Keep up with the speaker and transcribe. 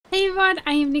everyone,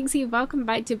 I am Nixie. Welcome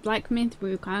back to Black Myth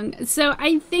Wukong. So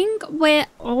I think we're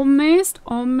almost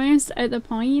at the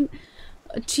point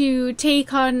to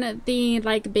take on the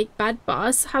big bad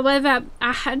boss. However,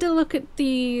 I had to look at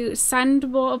the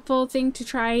sand waterfall thing to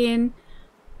try and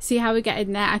see how we get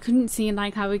in there. I couldn't see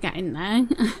how we get in there.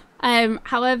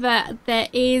 However, there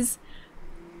is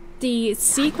the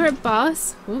secret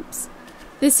boss. Oops.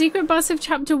 The secret boss of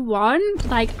chapter 1,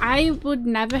 I would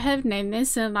never have known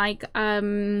this, so I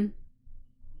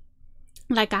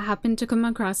happened to come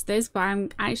across this, but I'm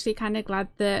actually kind of glad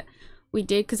that we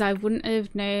did, because I wouldn't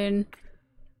have known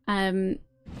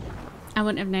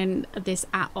this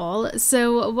at all.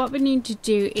 So what we need to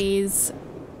do is,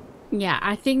 yeah,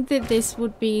 I think that this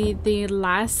would be the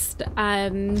last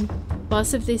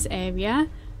boss of this area.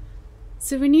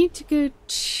 So we need to go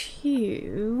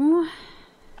to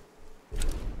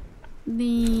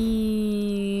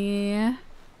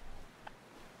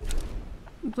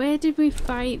where did we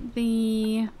fight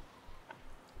the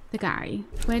guy?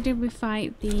 Where did we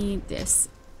fight this?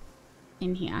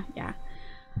 In here, yeah.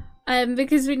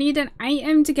 Because we need an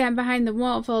item to get behind the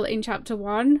waterfall in chapter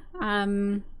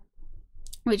 1,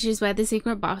 which is where the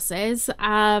secret boss is.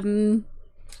 And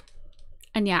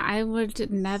yeah, I would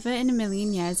never in a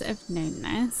million years have known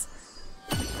this.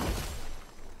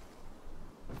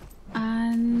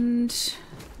 And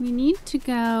we need to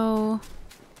go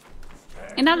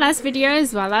in our last video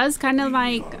as well. I was kind of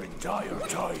like,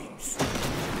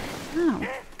 oh.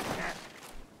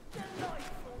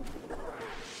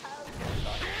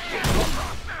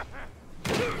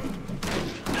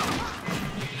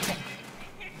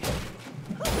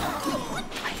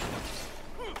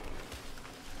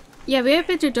 Yeah, we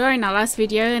opened a door in our last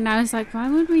video and I was like, why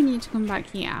would we need to come back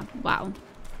here? Wow.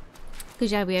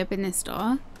 Because yeah, we opened this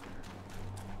door.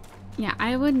 Yeah,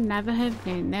 I would never have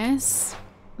known this,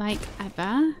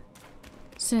 ever.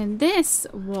 So in this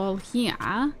wall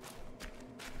here,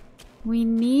 we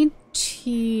need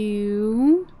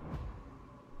to...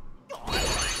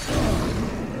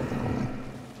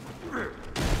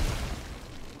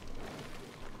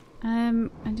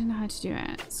 I don't know how to do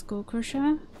it. Skull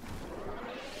Crusher?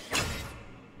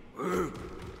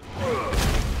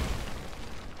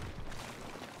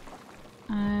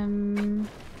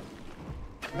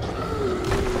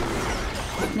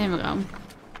 There we go.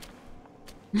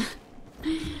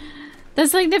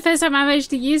 That's the first time I've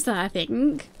actually used that, I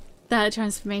think. That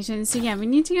transformation. So yeah, we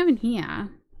need to go in here.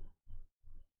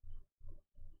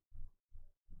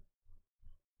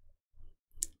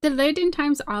 The loading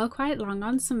times are quite long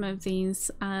on some of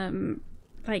these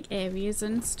areas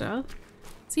and stuff.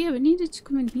 So yeah, we needed to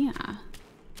come in here.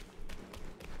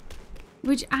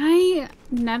 Which I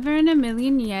never in a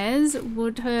million years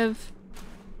would have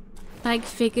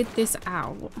figured this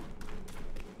out.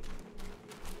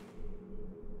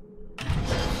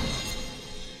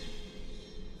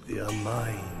 Their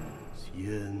minds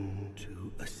yearn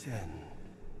to ascend,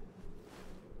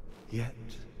 yet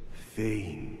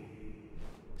fame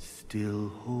still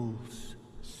holds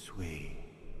sway.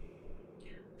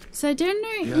 So I don't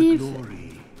know Their if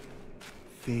glory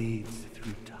fades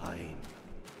through time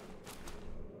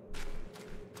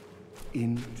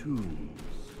in tombs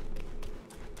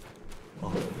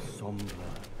of somber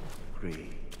grey.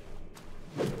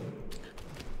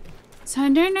 So I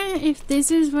don't know if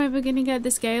this is where we're gonna get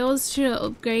the scales to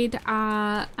upgrade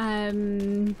our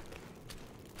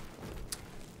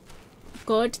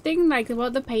god thing,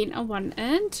 what the painter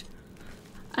wanted.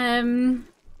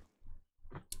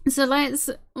 So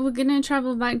we're gonna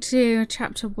travel back to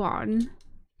chapter 1.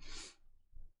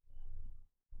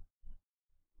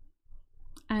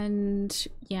 And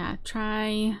yeah,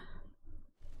 try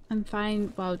and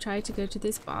find, well, try to go to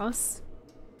this boss.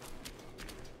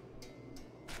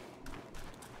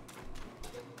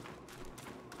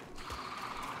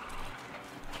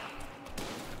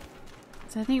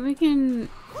 So I think we can...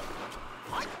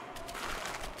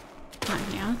 Not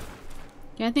here.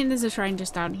 Yeah, I think there's a shrine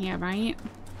just down here, right?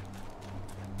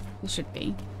 There should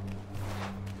be.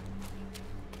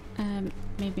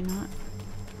 Maybe not.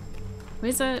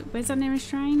 Where's our nearest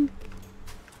shrine?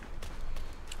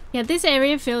 Yeah, this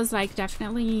area feels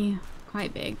definitely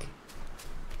quite big.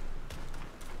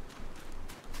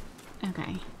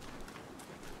 Okay.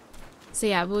 So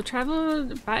yeah, we'll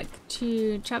travel back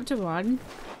to chapter 1.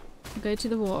 Go to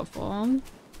the waterfall,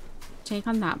 take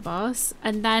on that boss,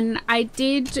 and then I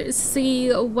did see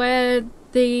where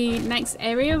the next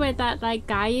area where that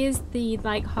guy is, the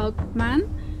hog man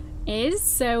is,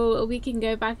 so we can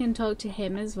go back and talk to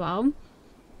him as well,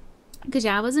 because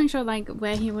yeah, I wasn't sure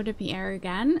where he would appear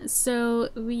again. So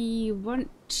we want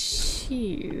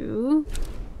to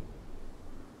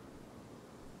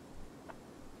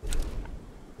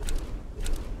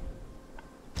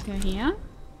Go here.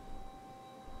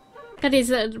 God,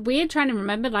 it's weird trying to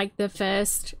remember like the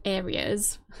first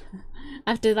areas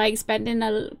after like spending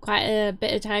quite a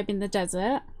bit of time in the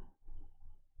desert.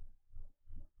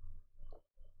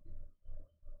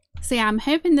 So yeah, I'm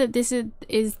hoping that this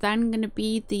is then going to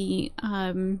be the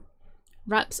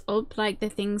wraps up like the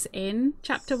things in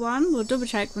chapter 1. We'll double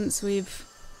check once we've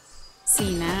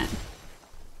seen it.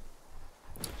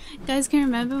 Guys, can you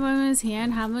remember when I was here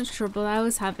and how much trouble I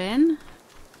was having?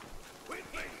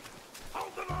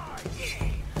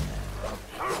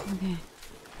 Okay.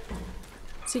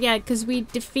 So yeah, because we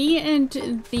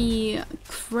defeated the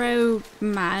crow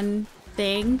man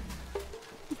thing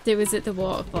that was at the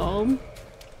waterfall.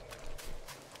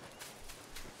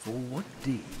 For what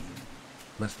deed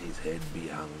must his head be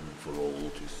hung for all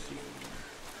to see?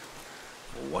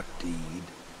 For what deed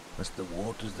must the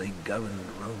waters they govern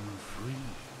roam free?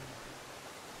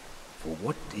 For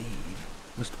what deed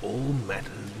must all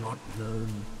matters not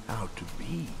known how to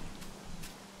be?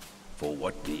 For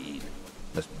what deed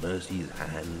must mercy's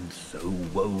hand so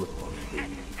woe upon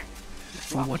thee?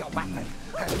 For what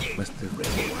deed must the red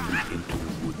one into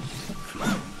the woods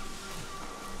flee?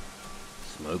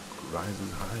 Smoke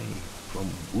rises high from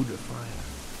wood afire.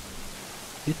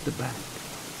 Hit the back,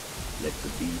 let the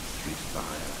beasts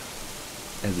respire,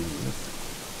 as in listen,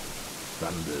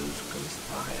 thunders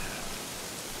conspire.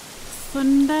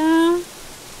 Thunder.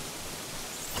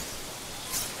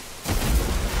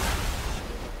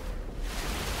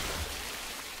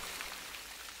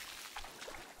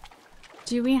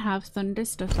 Do we have thunder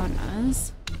stuff on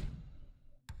us?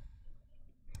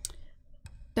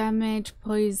 Damage,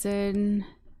 poison,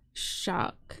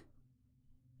 shock.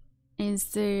 Is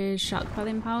the shock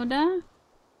quelling powder?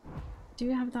 Do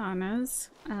we have that on us?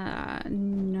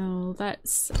 No,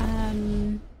 that's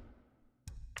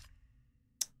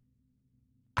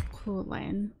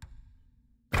cooling.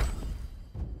 I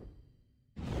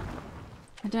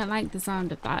don't like the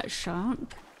sound of that shock.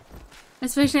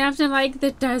 Especially after like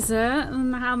the desert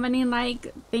and how many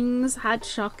like things had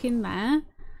shock in there.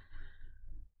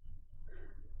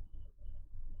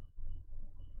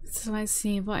 So let's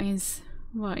see, what is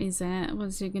it?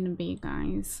 What's it gonna be,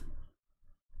 guys?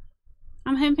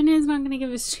 I'm hoping it's not gonna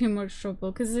give us too much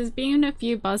trouble because there's been a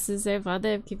few bosses so far that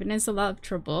have given us a lot of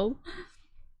trouble.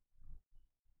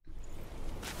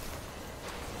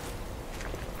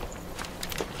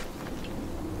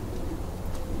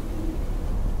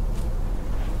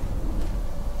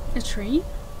 A tree?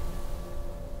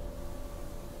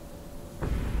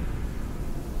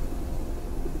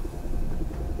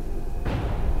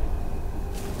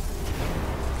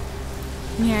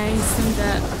 Yeah, he's some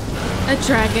a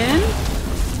dragon.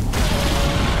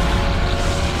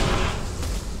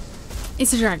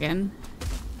 It's a dragon.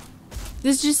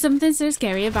 There's just something so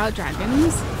scary about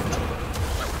dragons.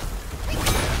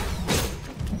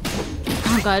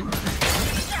 Oh god.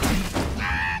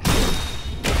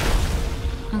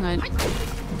 Oh god.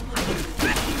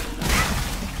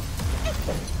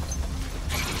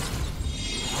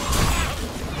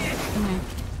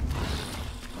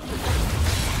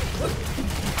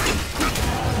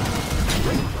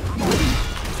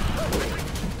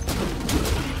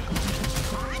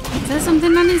 Is there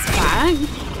something on his back?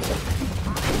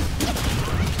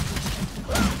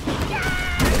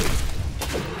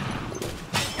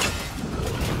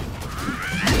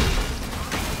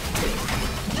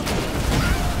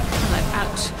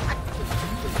 Ouch.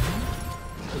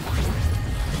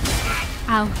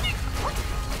 Ow.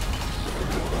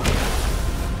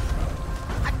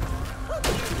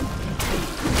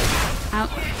 Ow.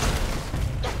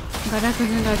 God, I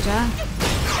couldn't dodge that.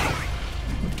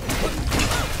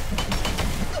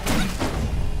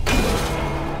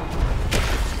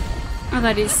 Oh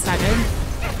god, he's staggered.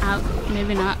 Ow,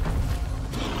 maybe not.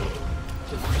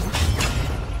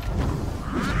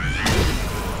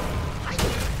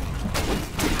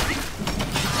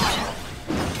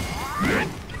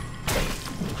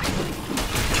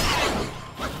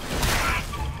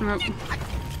 Nope.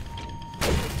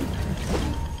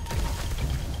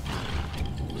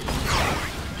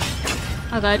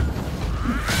 Oh god.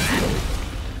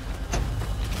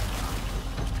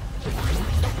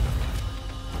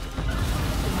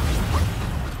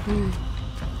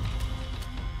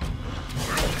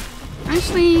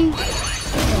 Actually,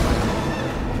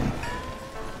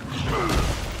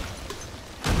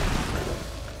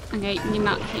 okay, you're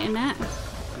not hitting it.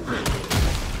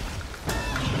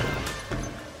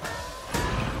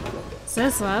 So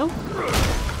slow.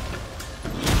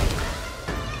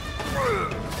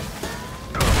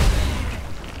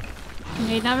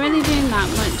 Okay, not really doing that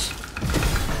much.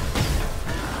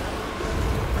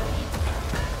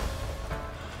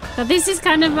 But this is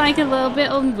kind of like a little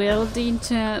bit unwieldy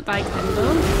to like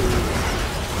handle.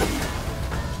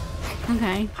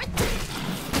 Okay.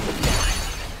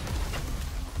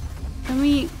 Can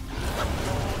we...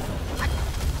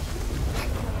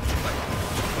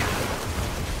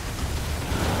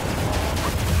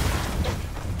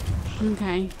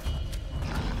 Okay.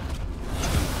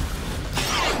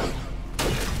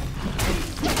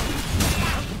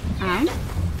 Ow.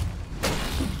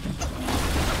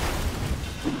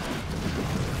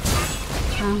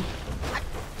 Oh.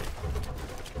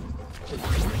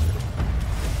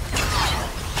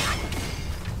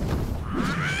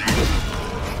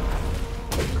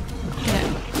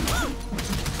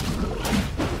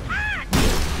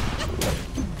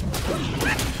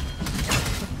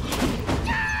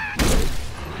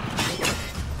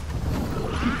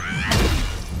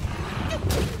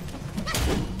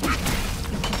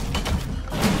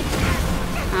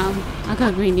 I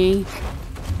got greedy.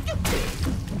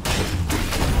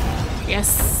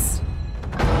 Yes.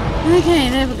 Okay,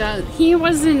 there we go. He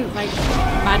wasn't like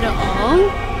bad at all.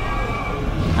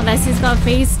 Unless he's got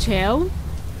phase 2.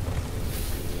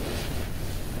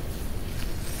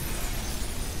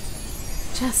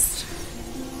 Just.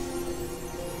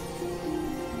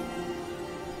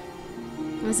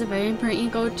 It was a very pretty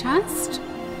gold chest.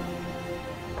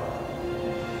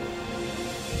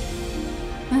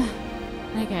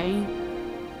 Okay.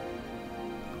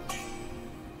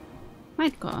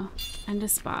 Might go. And a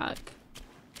spark.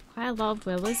 Quite a lot of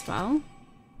will as well.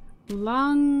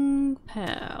 Long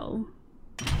pearl.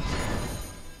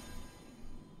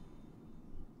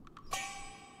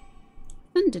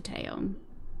 Undertale.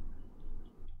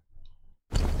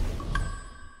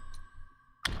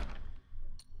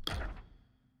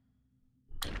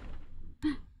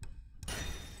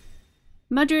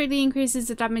 Moderately increases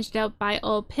the damage dealt by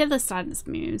all pillar stance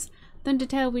moves.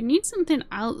 Thundertail, we need something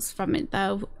else from it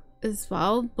though as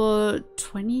well, but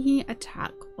 20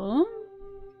 attack. Oh.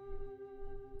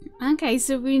 Okay,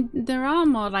 so there are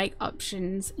more like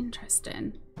options.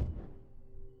 Interesting.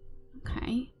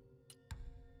 Okay.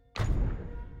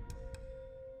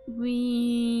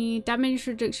 We damage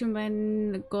reduction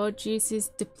when gold juice is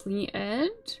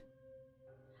depleted.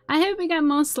 I hope we get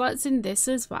more slots in this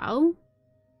as well.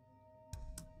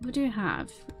 What do we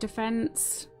have?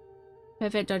 Defense,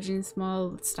 perfect dodging,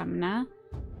 small stamina.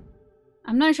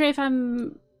 I'm not sure if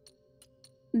I'm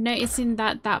noticing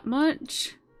that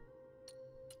much.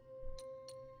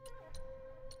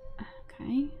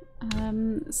 Okay.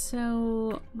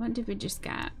 So what did we just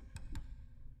get?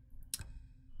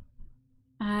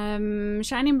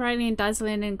 Shining brightly and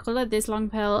dazzling in color, this long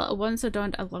pearl once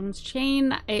adorned a long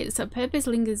chain. Its purpose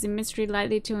lingers in mystery,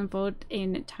 likely to unfold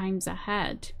in times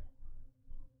ahead.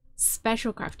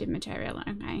 Special crafted material,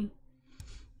 okay.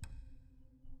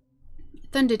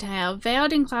 Thundertail.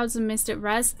 Veiled in clouds and mist at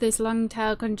rest, this long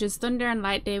tail conjures thunder and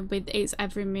lightning with its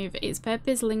every move. Its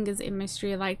purpose lingers in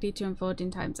mystery, likely to unfold in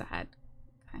times ahead.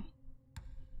 Okay.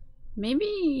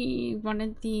 Maybe one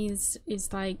of these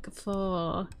is like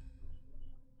for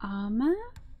armor?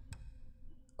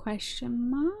 Question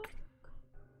mark?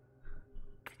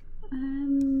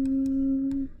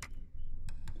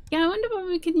 Yeah, I wonder what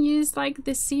we can use like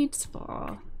the seeds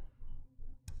for.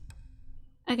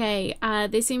 Okay,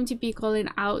 they seem to be calling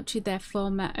out to their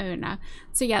former owner.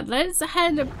 So yeah, let's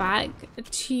head back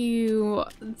to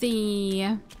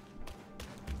the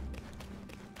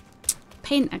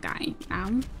painter guy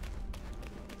now.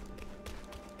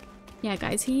 Yeah,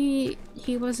 guys, he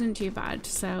wasn't too bad.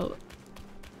 So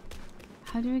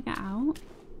how do we get out?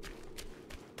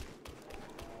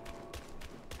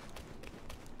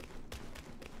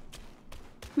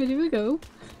 Where did we go?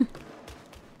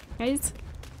 Guys,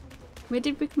 where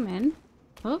did we come in?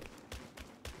 Oh.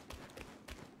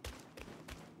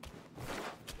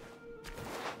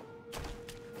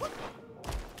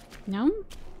 No?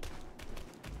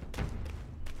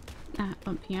 Ah,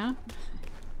 up here.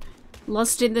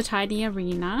 Lost in the tiny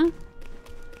arena.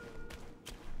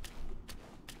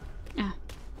 Ah,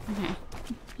 okay.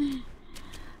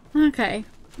 Okay.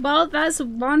 Well, that's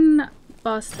one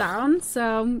boss down,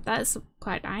 so that's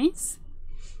quite nice.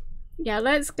 Yeah,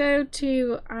 let's go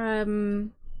to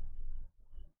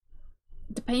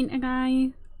the painter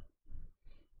guy,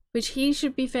 which he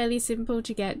should be fairly simple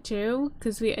to get to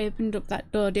because we opened up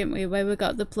that door, didn't we, where we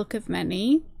got the pluck of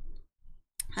many.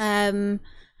 And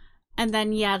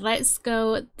then yeah, let's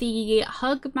go. The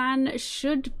hug man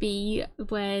should be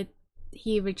where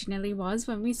he originally was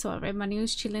when we saw him, when he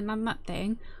was chilling on that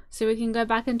thing, so we can go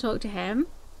back and talk to him,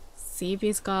 see if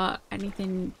he's got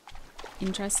anything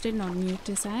interesting or new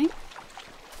to say.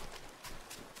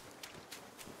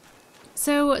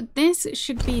 So this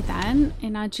should be then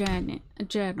in our journal.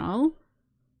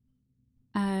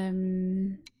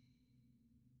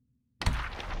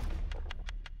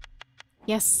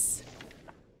 Yes.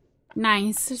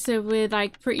 Nice. So we're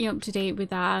like pretty up to date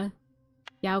with our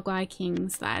Yao Guai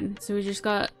Kings then. So we just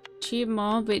got 2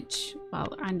 more, which,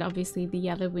 well, and obviously the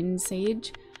Yellow Wind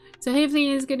Sage. So hopefully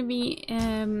it's gonna be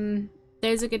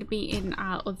those are gonna be in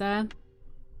our other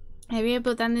area,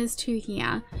 but then there's 2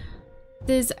 here.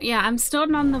 There's, yeah, I'm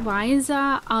starting on the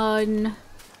Wiser on,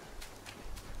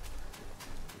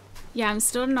 yeah, I'm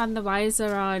starting on the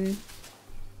Wiser on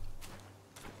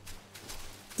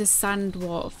the Sand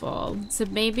Waterfall. So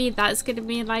maybe that's gonna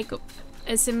be like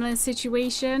a similar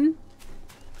situation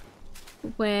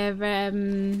where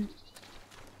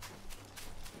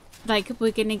like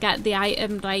we're gonna get the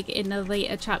item like in a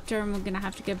later chapter and we're gonna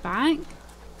have to go back.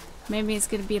 Maybe it's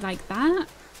gonna be like that.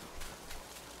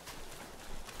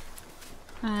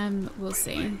 We'll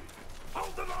see.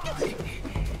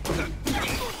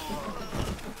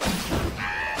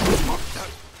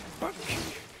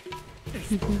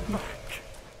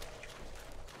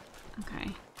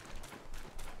 Okay.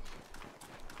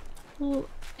 Well,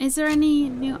 is there any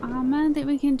new armor that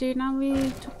we can do now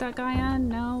we took that guy on?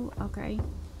 No? Okay.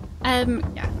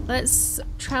 Yeah, let's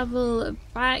travel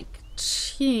back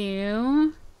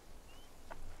to...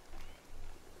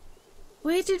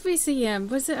 Where did we see him?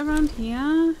 Was it around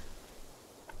here?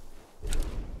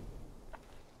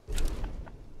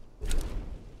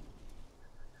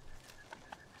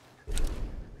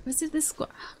 Was it the squad?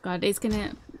 God, it's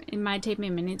gonna... It might take me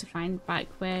a minute to find back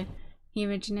where he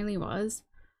originally was.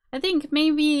 I think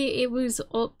maybe it was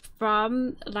up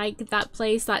from like that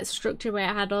place, that structure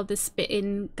where it had all the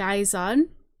spitting guys on.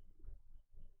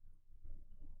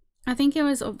 I think it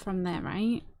was up from there,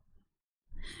 right?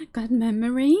 God,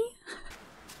 memory?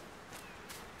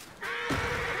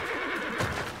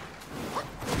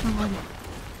 Oh.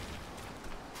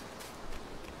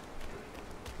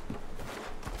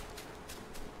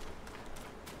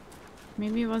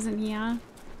 Maybe it wasn't here.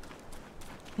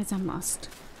 It's a must.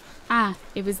 Ah,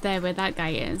 it was there where that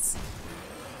guy is.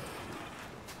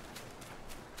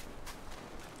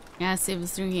 Yes, it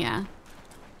was through here.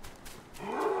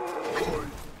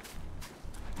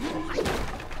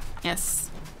 Yes.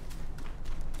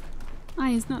 Ah,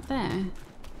 he's not there.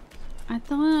 I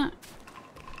thought...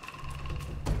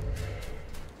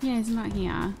 Yeah, he's not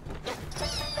here.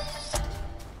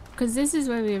 Because this is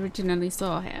where we originally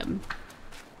saw him.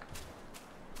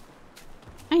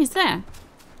 Oh, he's there.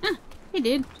 Ah, he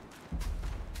did.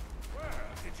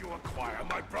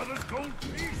 My brother's gold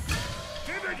piece.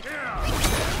 Give it here.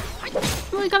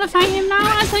 Oh, we gotta fight him now?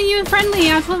 I thought you were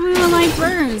friendly. I thought we were like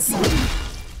bros.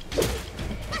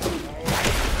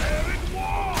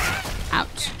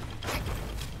 Ouch.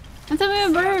 I thought we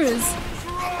were bros.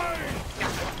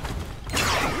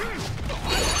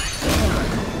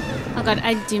 Oh god,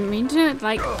 I didn't mean to,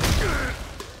 like...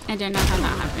 I don't know how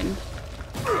that happened.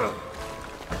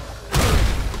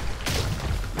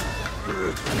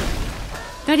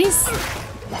 That is...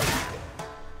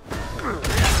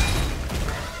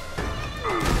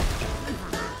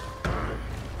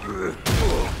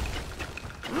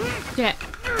 Yeah.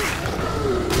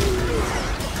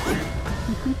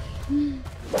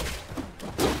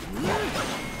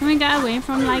 Can we get away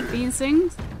from like these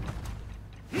things?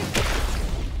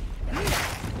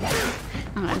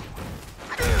 Hang on.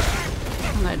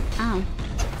 Hang on. Ow.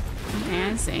 Okay,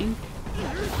 I see.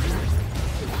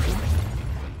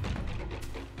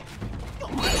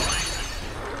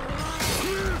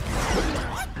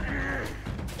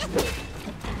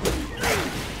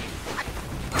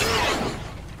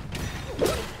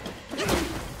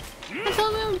 I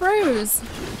thought we were bros.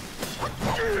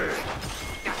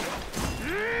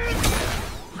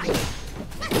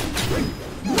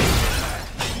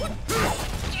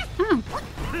 Oh.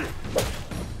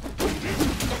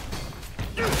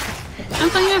 I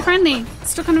thought you were friendly.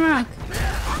 Stuck on a rock.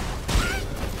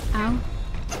 Ow.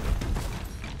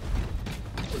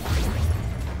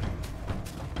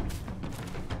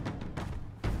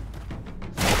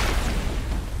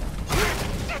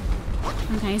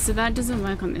 Okay, so that doesn't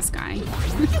work on this guy.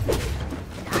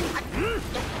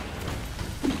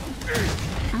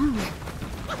 Oh.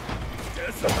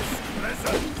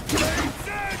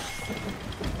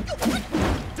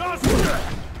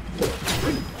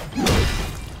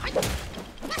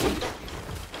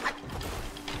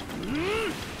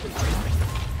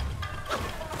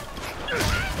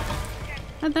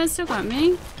 But that still got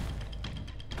me.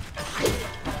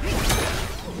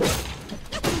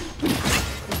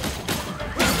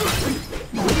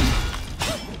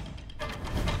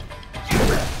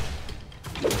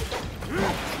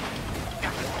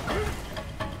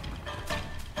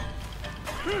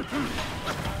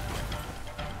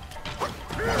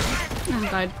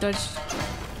 god, dodge.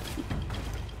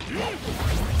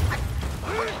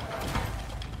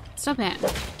 Stop it.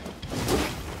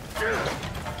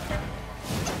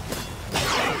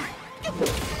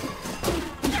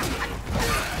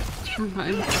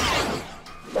 Okay.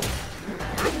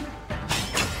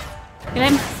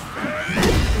 Get him.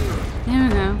 There we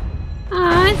go.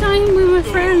 Ah, I thought we were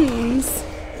friends.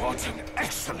 What an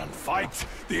excellent fight!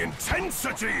 The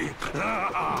intensity!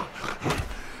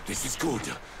 This is good.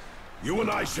 You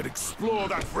and I should explore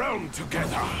that realm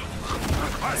together.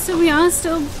 So we are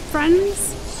still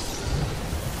friends?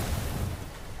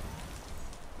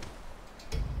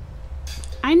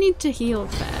 I need to heal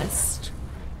first.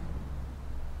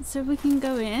 So we can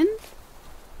go in.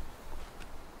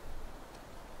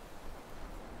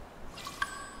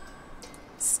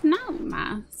 Snout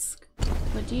mask.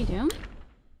 What do you do?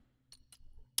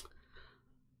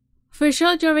 For a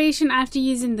short duration after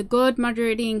using the gourd,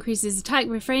 moderately increases attack.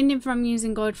 Refraining from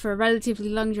using gourd for a relatively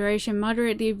long duration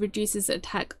moderately reduces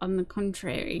attack on the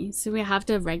contrary. So we have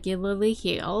to regularly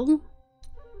heal.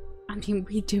 I mean,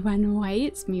 we do anyway.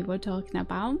 It's me we're talking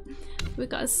about. We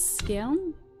got a skill.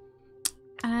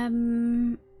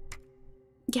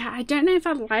 Yeah, I don't know if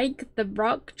I like the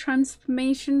rock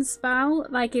transformation spell.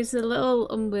 Like, it's a little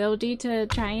unwieldy to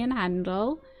try and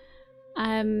handle.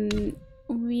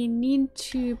 We need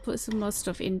to put some more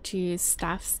stuff into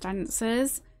staff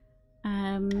stances.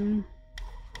 Heavy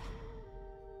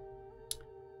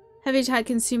attack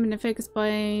consuming a focus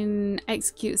point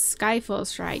executes Skyfall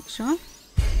Strike, sure.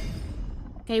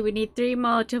 Okay, we need 3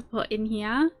 more to put in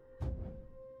here.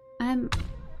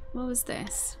 What was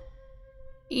this?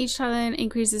 Each talent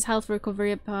increases health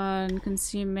recovery upon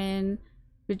consuming,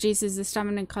 reduces the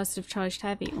stamina cost of charged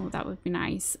heavy. Oh, that would be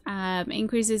nice.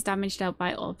 Increases damage dealt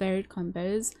by all varied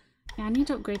combos. Yeah, I need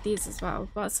to upgrade these as well.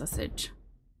 What sausage?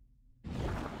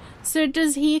 So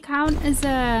does he count as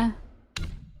a...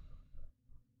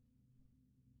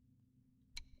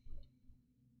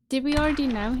 Did we already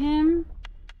know him?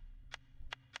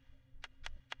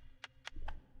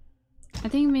 I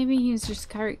think maybe he was just a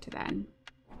character then.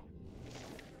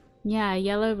 Yeah,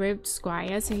 yellow robed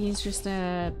squire, so he's just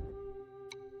a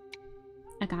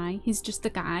guy. He's just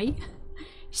a guy.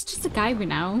 He's just a guy we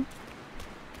know.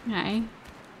 Okay.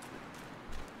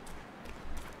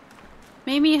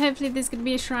 Maybe hopefully there's gonna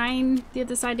be a shrine the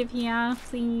other side of here,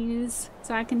 please,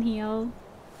 so I can heal.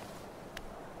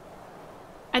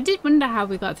 I did wonder how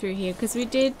we got through here, because we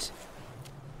did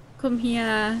come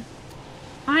here.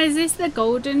 Ah, is this the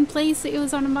golden place that it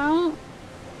was on about?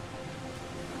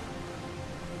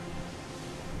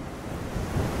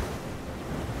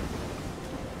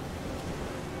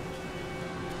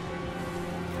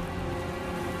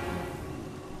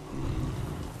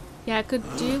 Yeah, I could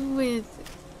do with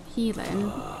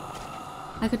healing.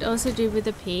 I could also do with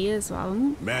the P as well.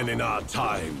 Men in our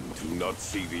time do not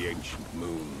see the ancient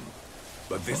moon,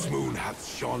 but this moon hath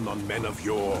shone on men of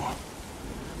yore.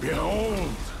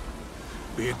 Behold!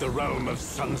 Be it the realm of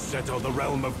sunset or the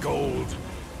realm of gold,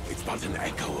 it's but an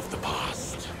echo of the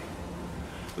past.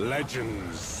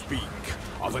 Legends speak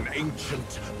of an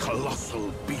ancient,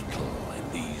 colossal beetle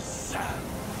in these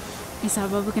sands. Is that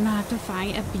what we're gonna have to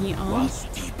fight, a beetle? Whilst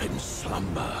deep in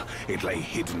slumber, it lay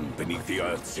hidden beneath the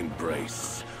earth's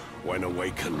embrace. When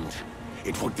awakened,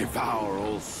 it would devour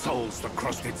all souls that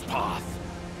crossed its path.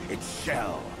 Its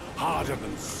shell, harder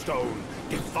than stone,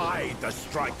 defied the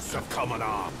strikes of common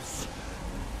arms.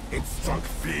 It struck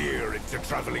fear into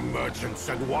traveling merchants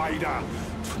and wider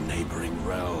to neighboring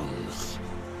realms.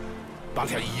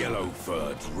 But a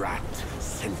yellow-furred rat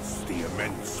sensed the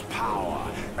immense power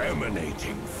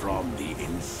emanating from the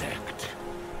insect.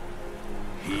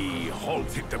 He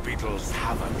halted the beetle's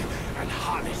havoc and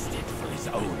harnessed it for his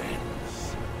own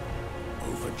ends.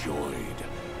 Overjoyed,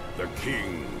 the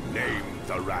king named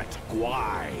the rat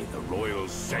Gwai, the royal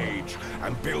sage,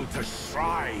 and built a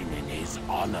shrine in his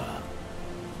honor.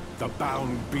 The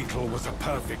bound beetle was a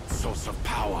perfect source of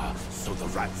power, so the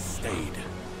rat stayed.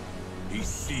 He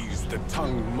seized the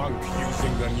tongue monk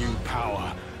using the new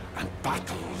power, and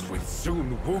battled with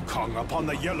soon Wukong upon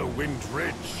the Yellow-Wind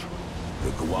Ridge.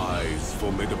 The Gwai's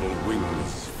formidable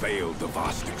wings veiled the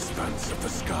vast expanse of the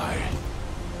sky.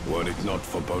 Were it not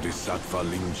for Bodhisattva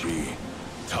Lingji,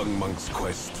 Tongue Monk's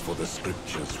quest for the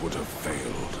scriptures would have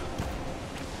failed.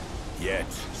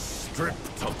 Yet,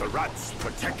 stripped of the rat's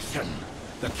protection,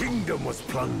 the kingdom was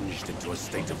plunged into a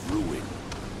state of ruin.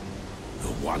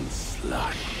 The once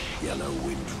lush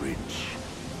Yellow-Wind Ridge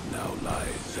now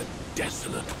lies a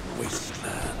desolate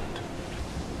wasteland.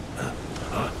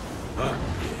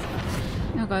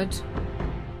 Oh god.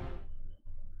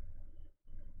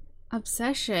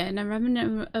 Obsession, a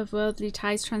remnant of worldly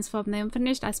ties, transform the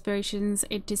unfinished aspirations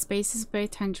into spaces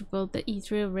both tangible, the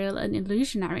ethereal, real, and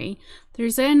illusionary.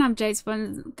 Through certain objects,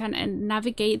 one can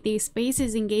navigate these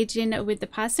spaces, engaging with the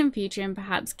past and future, and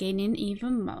perhaps gaining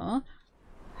even more.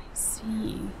 I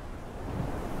see.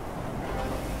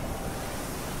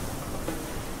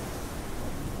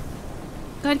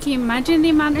 God, can you imagine the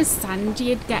amount of sand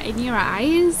you'd get in your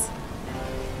eyes?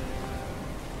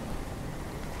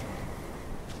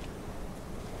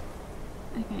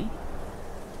 Okay.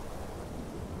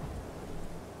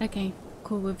 Okay,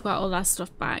 cool. We've got all that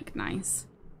stuff back. Nice.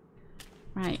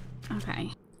 Right.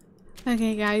 Okay.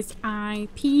 Okay, guys. I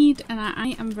peed and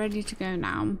I am ready to go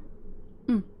now.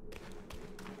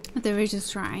 There is a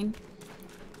shrine.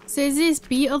 So is this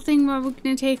beetle thing what we're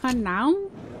going to take on now?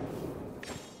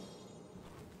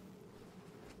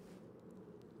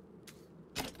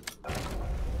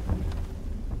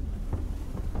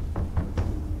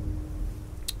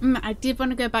 I did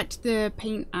want to go back to the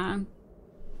painter.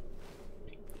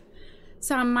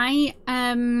 So I might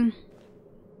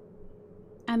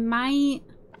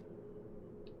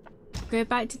go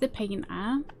back to the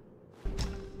painter.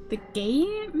 The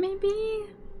gate, maybe?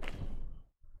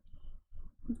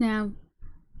 No,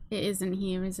 it isn't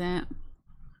here, is it?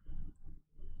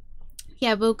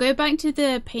 Yeah, we'll go back to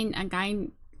the painter guy,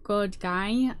 god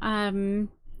guy,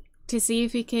 to see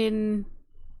if we can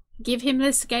give him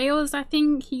the scales. I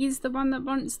think he's the one that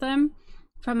wants them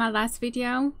from our last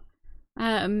video.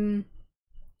 I'm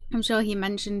sure he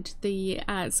mentioned the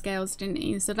scales, didn't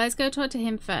he? So let's go talk to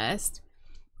him first,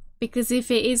 because if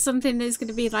it is something that's going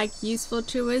to be like useful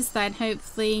to us, then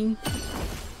hopefully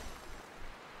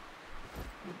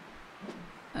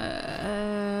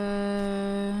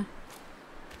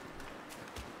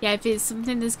yeah, if it's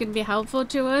something that's going to be helpful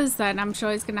to us, then I'm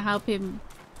sure it's going to help him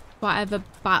whatever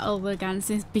battle against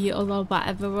this beetle or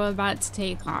whatever we're about to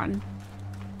take on.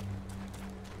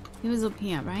 He was up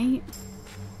here, right?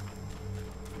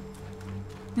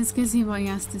 Let's go see what he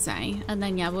has to say, and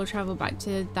then yeah, we'll travel back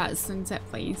to that sunset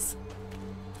place.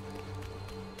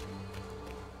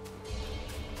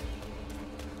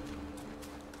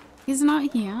 He's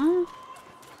not here.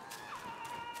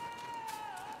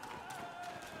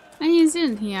 And he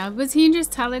isn't here. Was he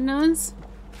just telling us?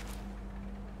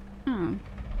 Oh.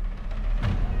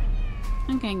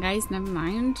 Okay, guys, never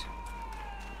mind.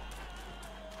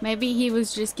 Maybe he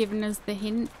was just giving us the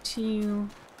hint to...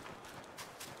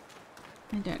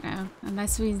 I don't know.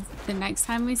 Unless the next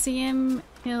time we see him,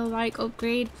 he'll like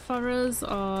upgrade for us, or...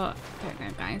 I don't know,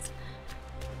 guys.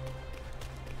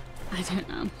 I don't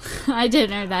know. I don't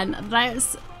know then.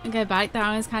 Let's go back.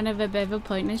 That was kind of a bit of a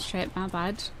pointless trip, my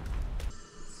bad.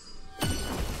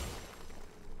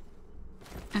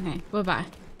 Okay, we're back.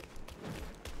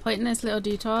 Pointless little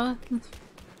detour.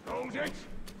 Hold it!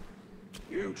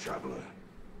 You, traveller.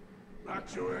 Back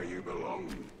to where you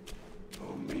belong.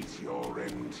 Or meet your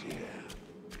end here.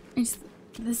 Is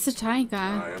this a tiger?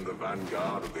 I am the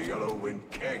vanguard of the Yellow Wind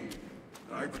King.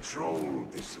 I patrol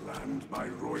this land by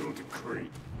royal decree.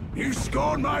 You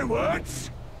scorn my words?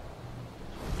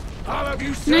 I'll have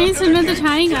you No, it's another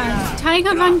tiger. Yeah.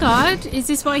 Tiger Vanguard? Is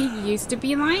this what he used to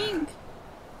be like?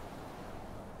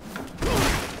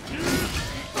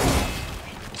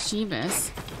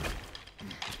 Jeebus.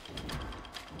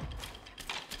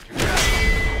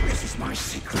 This is my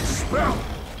secret spell.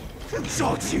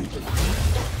 Exalt you.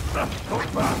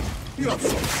 Not bad. You have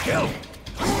some skill.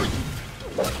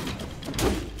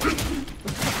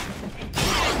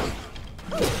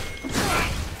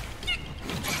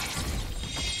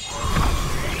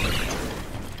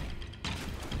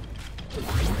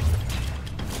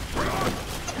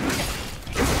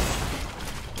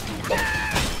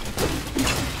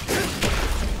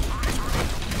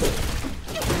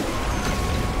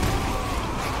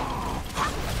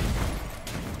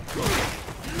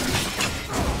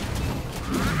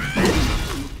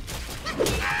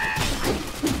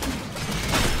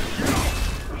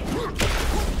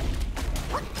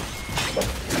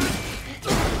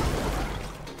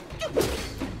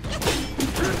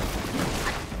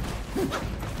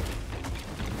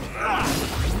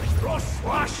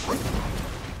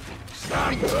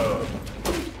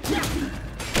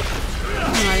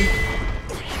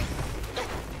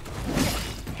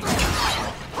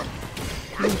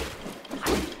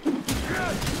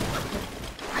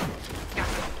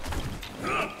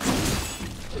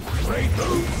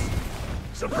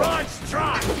 Surprise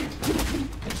strike!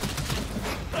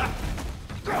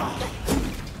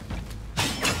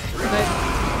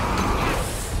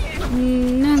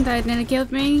 No, that nearly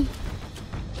killed me.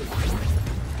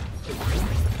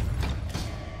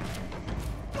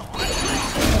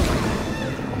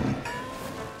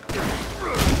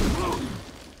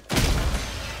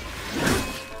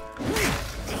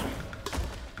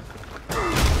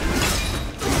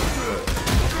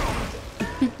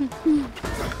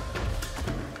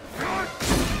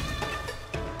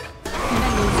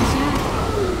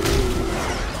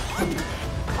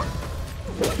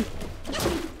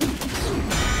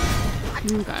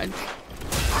 Oh god.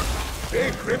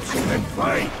 Big grips and then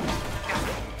play.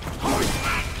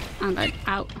 Oh god.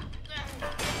 Ow.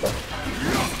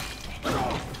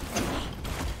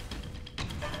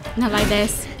 Not like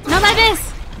this. Not like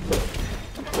this!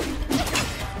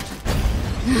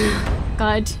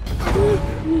 God.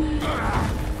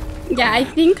 Yeah, I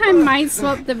think I might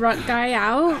swap the rock guy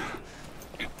out.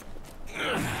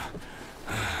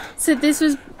 So this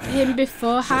was him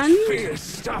beforehand? Such fierce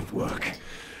staff work.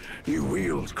 You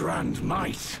wield grand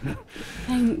might.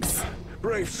 Thanks.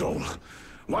 Brave soul,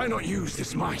 why not use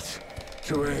this might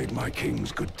to aid my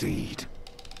king's good deed?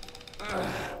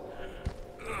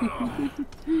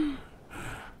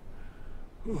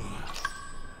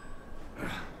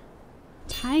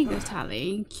 Tiger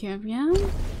Tally, Curium.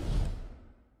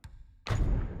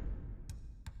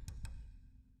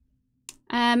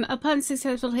 Upon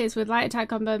successful hits with light attack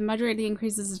combo, moderately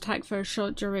increases attack for a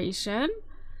short duration.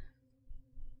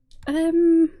 I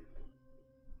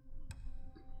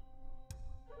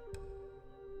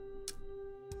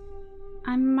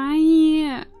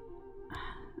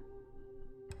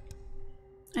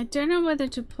don't know whether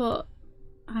to put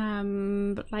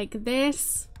like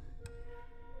this.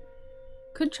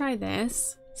 Could try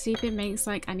this, see if it makes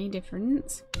like any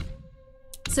difference.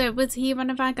 So was he one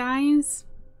of our guys?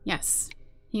 Yes,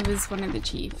 he was one of the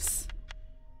chiefs.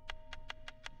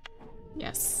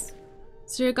 Yes.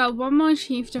 So we've got one more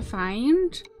chief to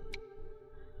find.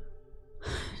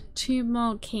 2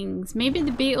 more kings. Maybe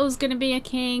the beetle's gonna be a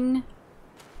king.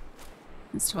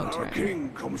 Let's talk to Our him.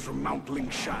 king comes from Mount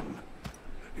Lingshan.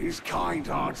 His kind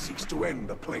heart seeks to end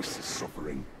the place's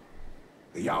suffering.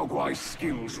 The Yaoguai's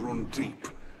skills run deep,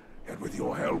 yet with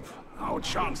your help, our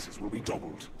chances will be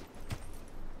doubled.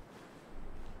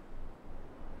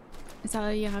 Is that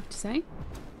all you have to say?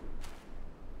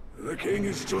 The king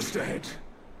is just ahead.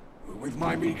 With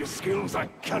my meager skills, I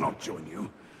cannot join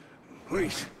you.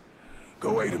 Please,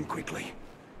 go aid him quickly.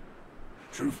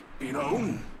 Truth be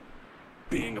known,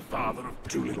 being a father of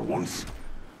 2 little ones,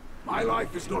 my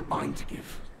life is not mine to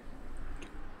give.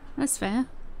 That's fair.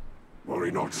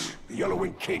 Worry not, the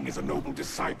Yellow-Winged King is a noble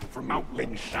disciple from Mount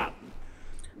Lingshan.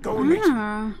 Go and meet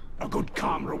him. A good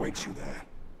karma awaits you there.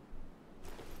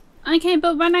 Okay,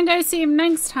 but when I go see him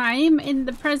next time in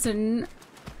the present,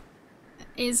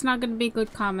 it's not going to be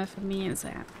good karma for me, is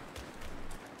it?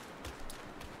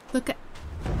 Look at...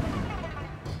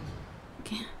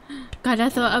 Okay. God, I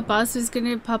thought a boss was going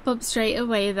to pop up straight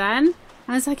away then.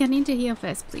 I was like, I need to heal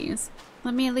first, please.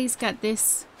 Let me at least get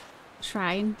this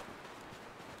shrine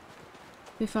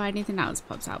before anything else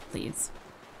pops out, please.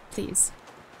 Please.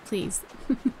 Please.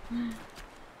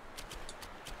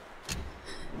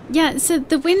 Yeah, so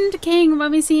the Wind King, when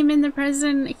we see him in the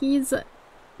present, he's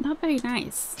not very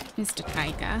nice, Mr.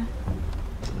 Tiger.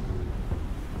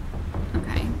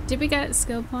 Okay, did we get a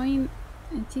skill point?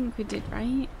 I think we did,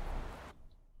 right?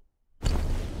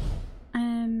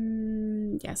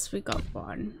 Yes, we got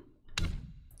 1.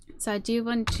 So I do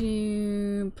want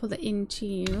to pull it into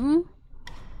you.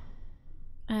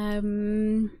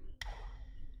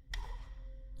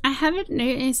 I haven't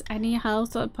noticed any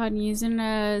health upon using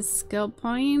a skill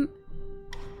point.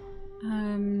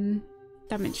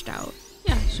 Damaged out.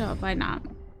 Yeah, sure, why not?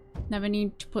 Never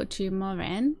need to put 2 more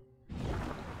in.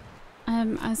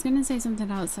 I was gonna say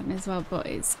something else then as well, but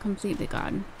it's completely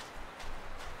gone.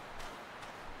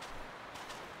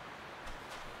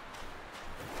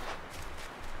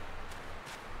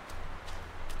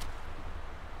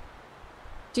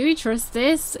 Do we trust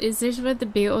this? Is this where the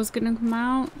beetle's gonna come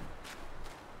out?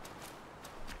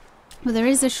 Well, there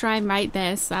is a shrine right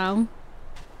there, so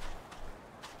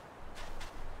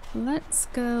let's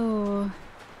go.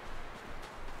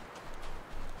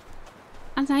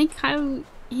 I like how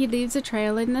he leaves a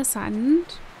trail in the sand.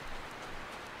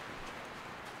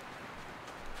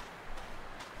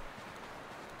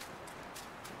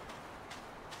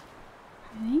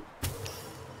 Okay.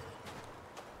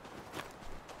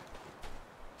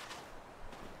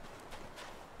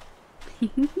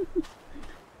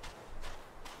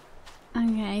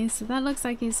 Okay, so that looks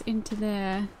like it's into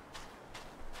there.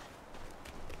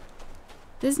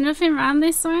 There's nothing around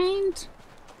this side.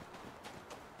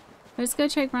 Let's go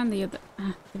check around the other.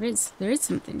 There is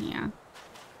something here.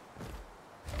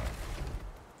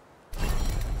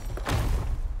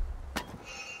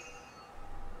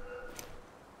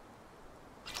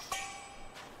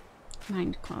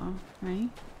 Mind core, right?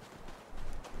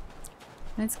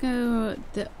 Let's go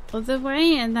the other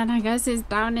way, and then I guess it's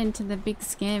down into the big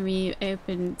scary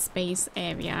open space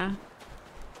area.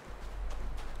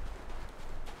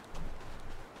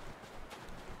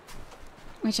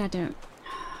 Which I don't.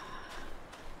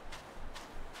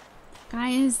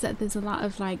 Guys, there's a lot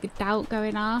of like doubt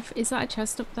going off. Is that a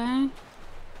chest up there?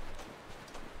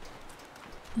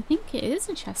 I think it is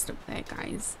a chest up there,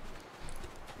 guys.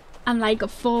 I'm like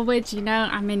forward, you know,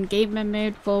 I'm in gamer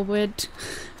mode forward.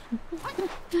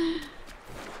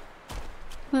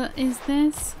 What is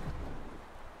this?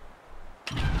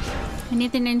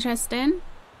 Anything interesting?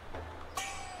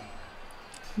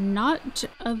 Not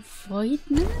a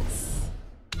voidness?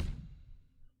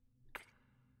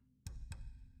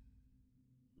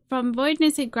 From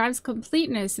voidness it grabs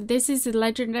completeness. This is a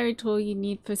legendary tool you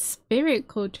need for spirit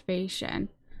cultivation.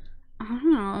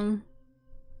 Oh.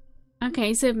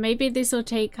 Okay, so maybe this will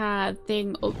take our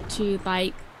thing up to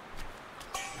like...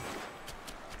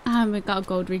 we got a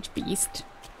Gold Ridge Beast.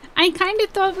 I kind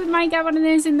of thought we might get one of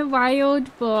those in the wild,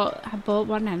 but I bought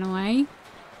one anyway.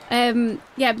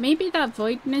 Yeah, maybe that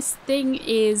voidness thing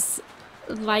is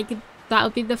like, that'll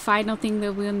be the final thing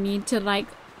that we'll need to like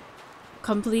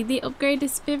completely upgrade the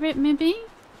spirit, maybe?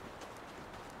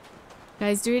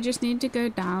 Guys, do we just need to go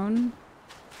down?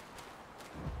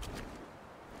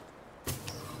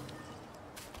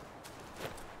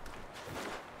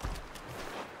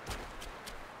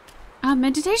 Ah,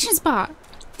 meditation spot!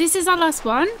 This is our last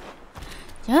one?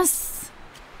 Yes!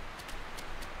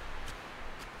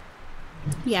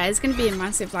 Yeah, it's gonna be a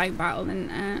massive like battle, isn't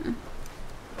it?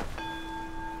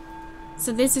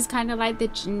 So this is kind of like the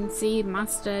Jinsei,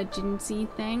 Master Jinsei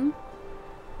thing.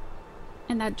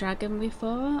 And that dragon we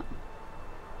fought.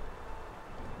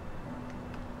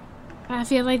 But I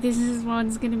feel like this is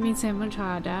one's gonna be so much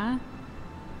harder.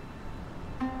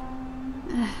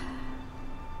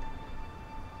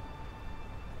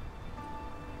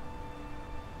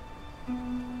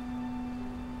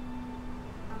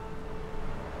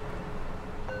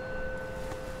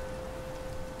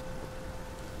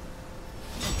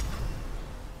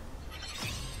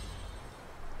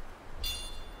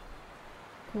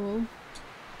 Cool.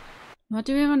 What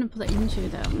do we want to put into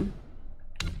them?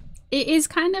 It is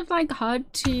kind of like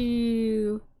hard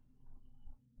to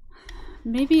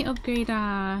maybe upgrade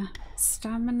our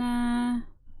stamina.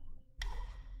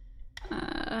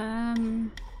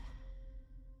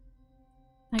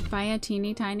 Like by a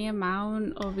teeny tiny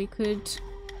amount, or we could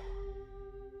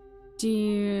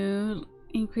do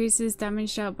increases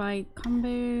damage dealt by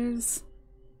combos.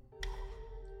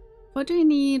 What do we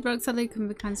need? Rock solid can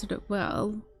be cancelled at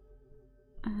will.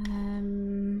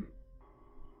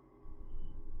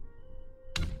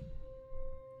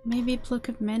 Maybe pluck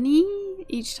of many.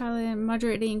 Each talent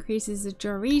moderately increases the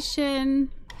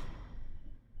duration.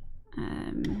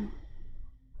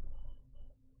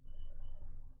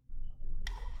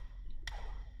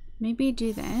 Maybe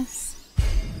do this,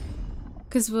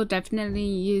 because we'll definitely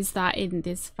use that in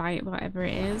this fight, whatever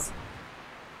it is.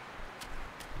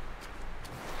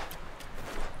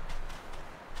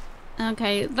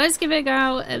 Okay, let's give it a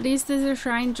go. At least there's a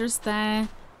shrine just there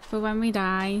for when we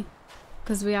die,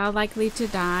 because we are likely to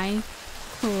die.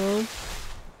 Cool.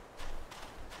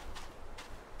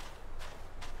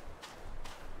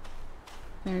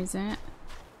 Where is it?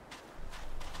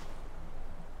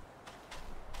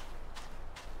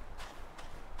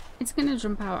 It's gonna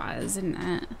jump out at us, isn't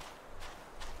it?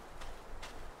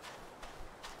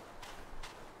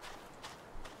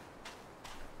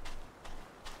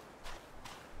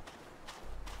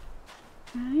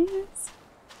 Guys?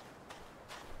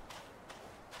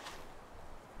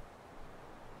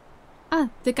 Ah,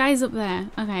 the guy's up there.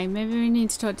 Okay, maybe we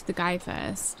need to talk to the guy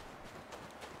first.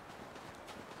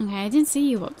 Okay, I didn't see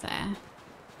you up there.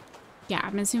 Yeah,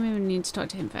 I'm assuming we need to talk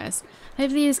to him first.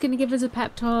 Hopefully he's going to give us a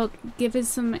pep talk, give us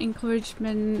some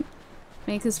encouragement,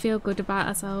 make us feel good about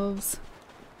ourselves.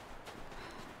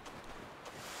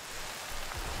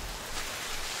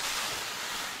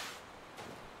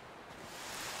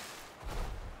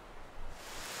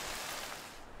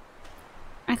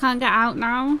 I can't get out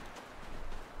now.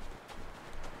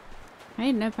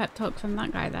 Hey, no pep talk from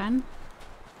that guy then.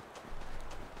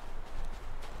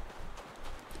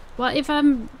 What if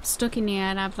I'm stuck in here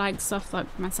and I've like soft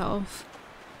locked myself?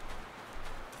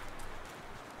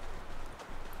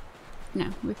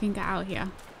 No, we can get out here.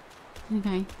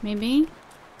 Okay, maybe?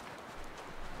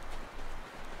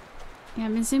 Yeah,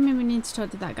 I'm assuming we need to talk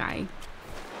to that guy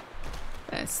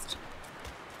first.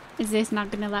 Is this not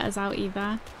gonna let us out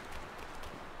either?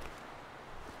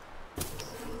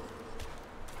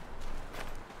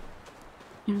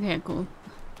 Okay, cool.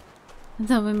 I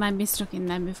thought we might be stuck in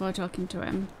there before talking to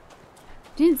him.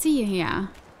 Didn't see you here.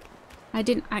 I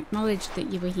didn't acknowledge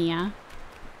that you were here.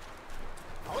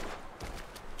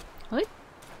 What?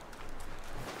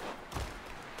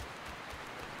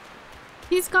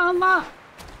 He's got a lot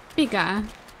bigger.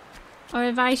 Or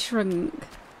have I shrunk?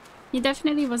 He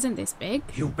definitely wasn't this big.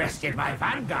 You bested my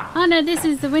vanguard. Oh no, this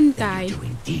is the wind Then guy. you do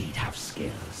indeed have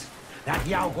skills. That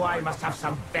Yao Guai must have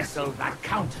some vessel that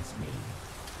counters me.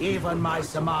 Even my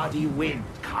Samadhi wind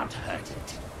can't hurt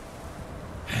it.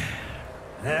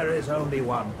 There is only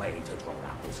one way to draw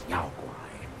out this Yao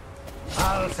Guai.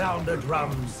 I'll sound the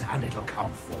drums and it'll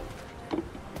come forward.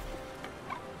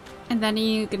 And then are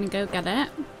you gonna go get it?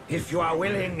 If you are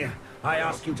willing, I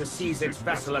ask you to seize its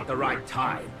vessel at the right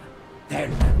time.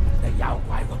 Then the Yao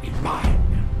Guai will be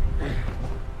mine.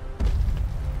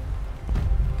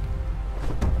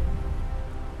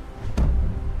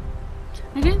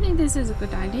 I don't think this is a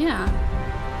good idea,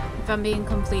 if I'm being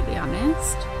completely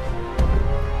honest.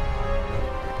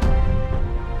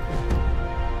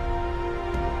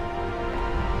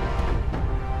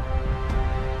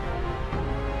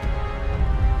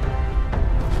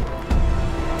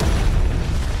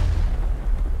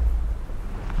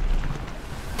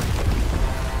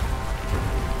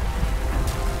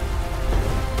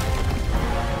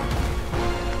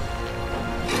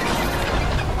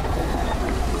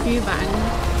 Bang.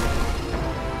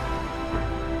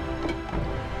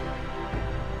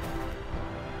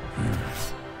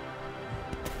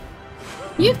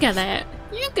 You get it.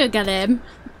 You go get him.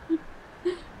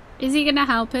 Is he gonna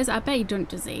help us? I bet he don't,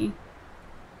 does he?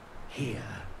 Here,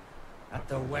 at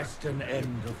the western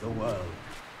end of the world,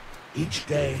 each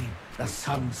day the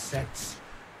sun sets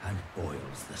and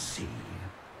boils the sea.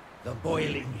 The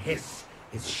boiling hiss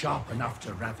is sharp enough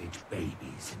to ravage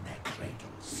babies in their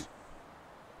cradles.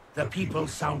 The people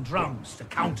sound drums to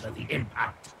counter the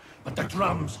impact, but the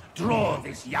drums draw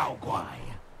this Yao Guai.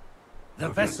 The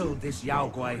vessel this Yao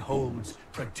Guai holds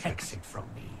protects it from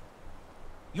me.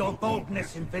 Your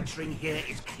boldness in venturing here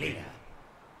is clear.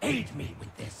 Aid me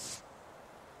with this.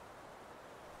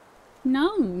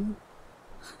 No.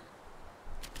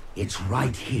 It's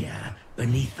right here,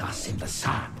 beneath us in the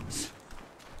sands.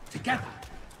 Together,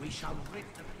 we shall rid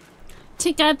the...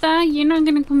 Together? You're not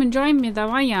gonna come and join me though,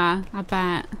 are ya? I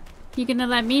bet. You're gonna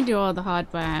let me do all the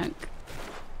hard work.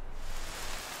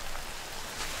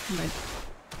 But...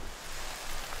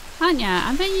 aren't ya?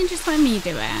 I bet you just let me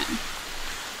do it.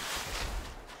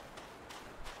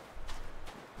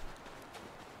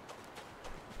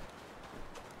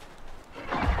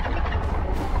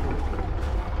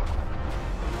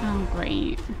 Oh,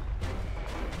 great.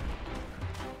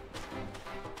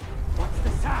 What's the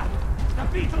sound? The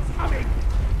beetle's coming!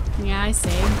 Yeah, I see.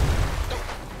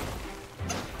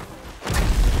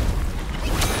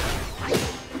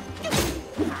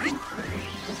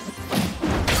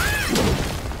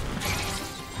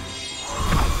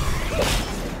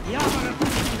 The armor of the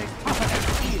beetle is tougher than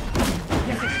steel.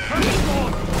 Yet it's perfect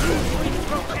sword.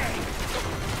 It's okay.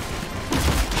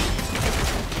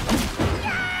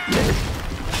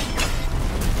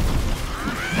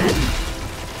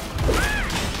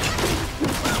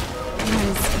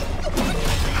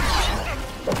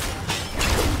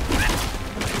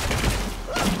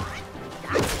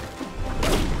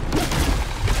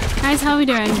 Guys, how are we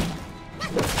doing?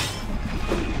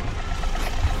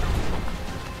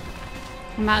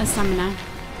 I'm out of stamina.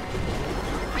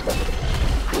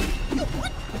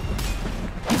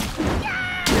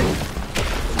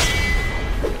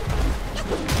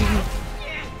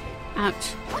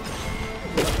 Ouch.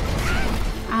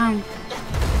 Ow.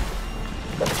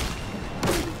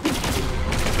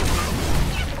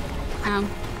 Ow.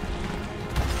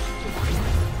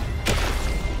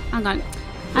 Hang on.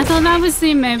 I thought that was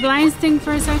the immobilized thing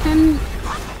for a second.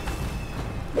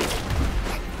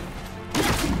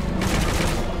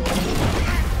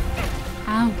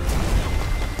 Ow.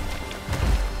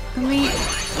 Can we...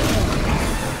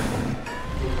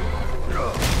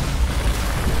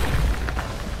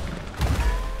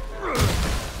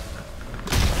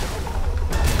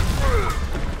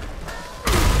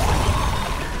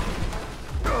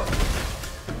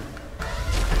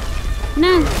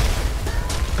 No.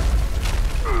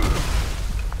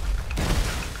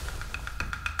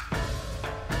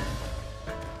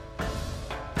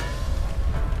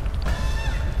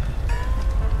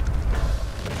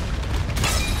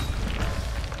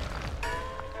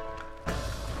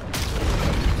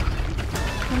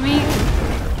 Can we...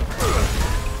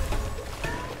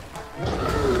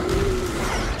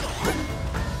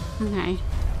 Okay.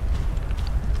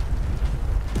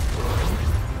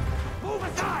 Move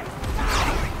aside!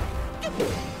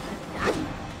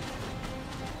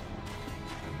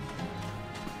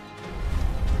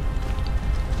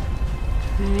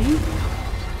 Okay.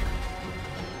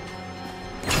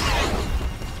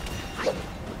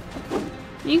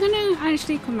 Are you gonna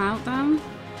actually come out though?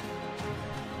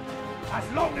 As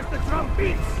long as the drum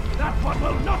beats, that one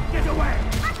will not get away!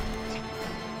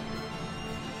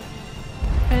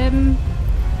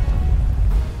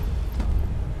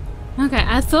 Okay,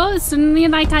 I thought suddenly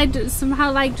like I'd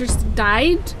somehow like just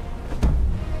died.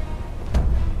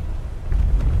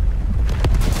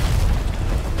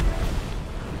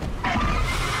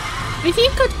 If you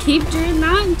could keep doing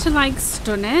that to like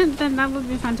stun it, then that would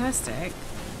be fantastic.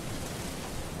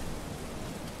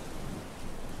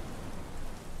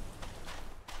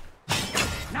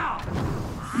 Now,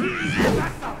 seize the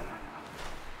vessel.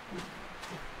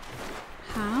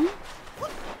 How?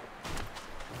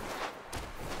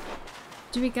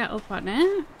 Do we get up on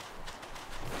it?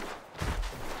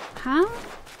 How?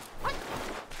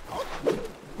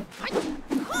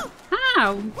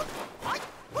 How?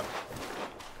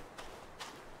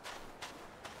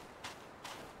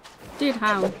 Dude,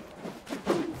 how?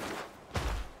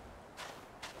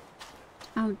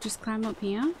 I'll just climb up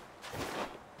here.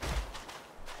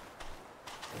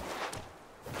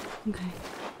 Okay.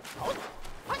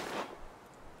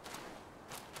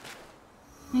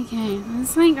 Okay,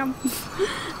 it's like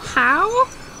how?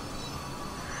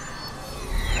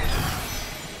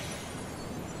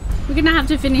 We're gonna have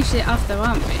to finish it off though,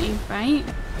 aren't we? Right?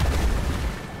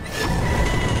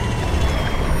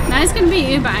 Now it's gonna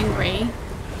be uber angry.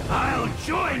 I'll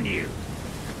join you.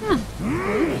 Huh.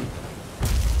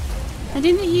 I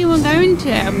didn't think you were going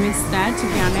to, mister, to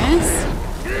be honest.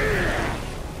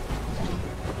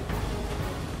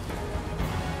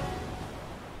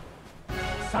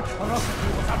 Such ferocity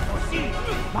was unforeseen.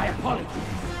 My apologies.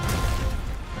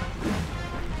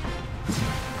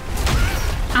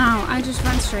 Ow, I just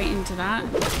ran straight into that.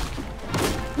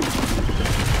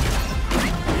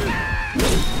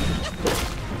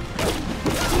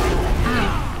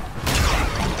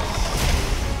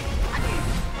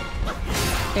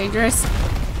 Dangerous.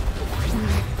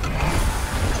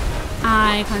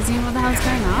 I can't see what the hell's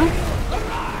going on.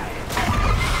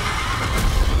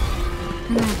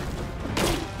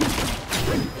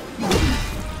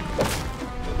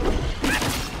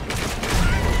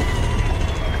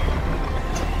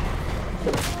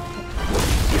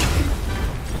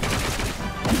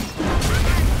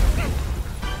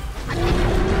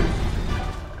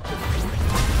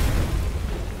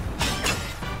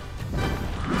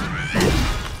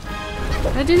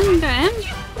 I didn't get him.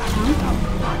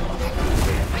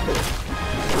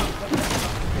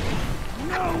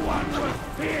 No one will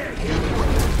fear you.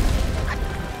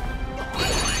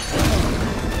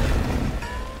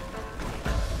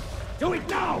 Do it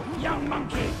now, young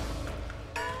monkey.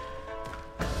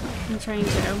 I'm trying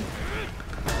to.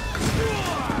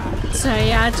 So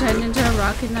yeah, I turned into a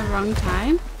rock in the wrong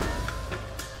time.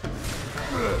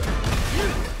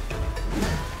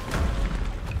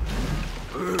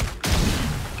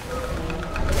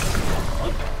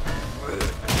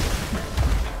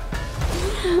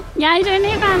 Yeah, I don't know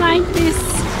if I like this.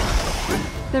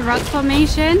 The rock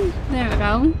formation. There we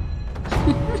go.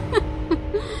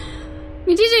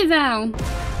 We did it though.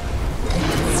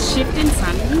 Shifting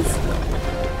sands.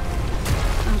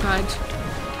 Oh god.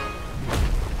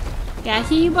 Yeah,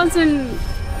 he wasn't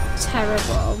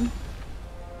terrible.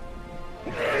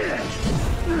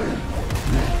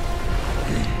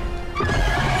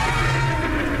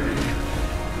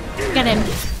 Get him.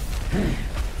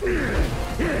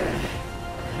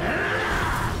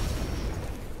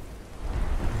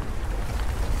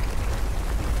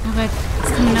 Oh god,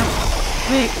 it's coming up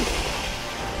quick.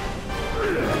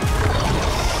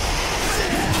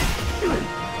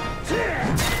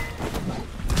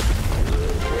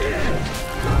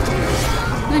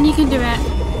 Then you can do it.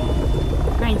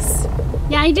 Nice.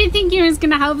 Yeah, I didn't think he was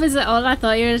gonna help us at all. I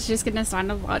thought he was just gonna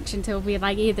stand and watch until we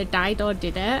like either died or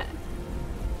did it.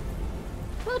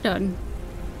 Well done.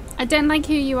 I don't like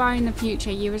who you are in the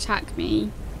future. You attack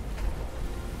me.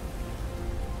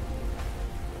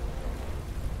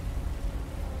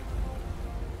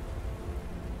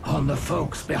 On the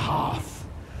folks' behalf,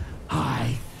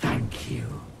 I thank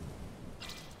you.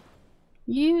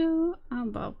 You are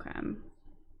welcome.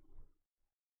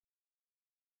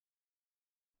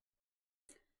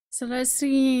 So let's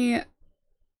see. Are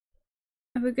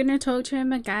we gonna talk to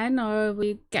him again, or are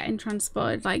we getting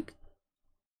transported like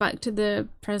back to the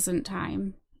present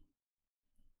time?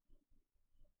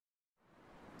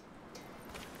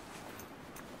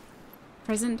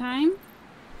 Present time?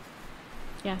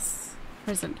 Yes,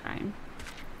 present time.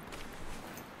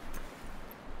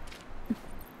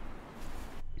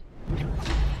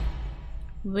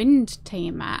 Wind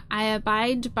Tamer. I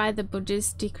abide by the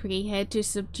Buddhist decree here to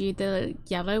subdue the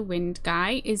yellow wind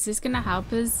guy. Is this gonna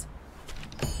help us?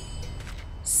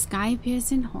 Sky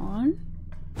piercing horn?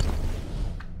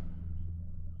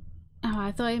 Oh,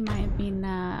 I thought it might have been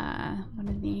one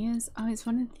of these. Oh, it's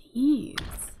one of these.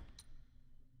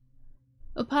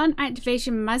 Upon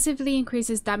activation, massively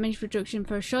increases damage reduction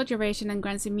for a short duration and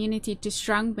grants immunity to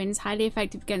strong winds, highly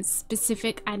effective against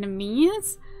specific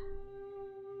enemies.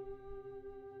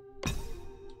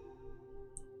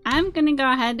 I'm gonna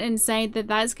go ahead and say that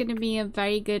that's gonna be a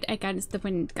very good against the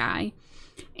wind guy.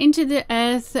 Into the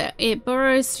earth, it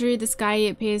burrows through the sky,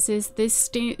 it pierces. This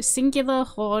singular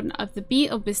horn of the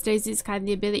beetle bestows its kind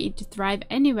the ability to thrive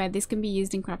anywhere. This can be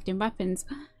used in crafting weapons.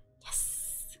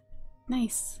 Yes!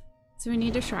 Nice. So we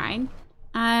need a shrine.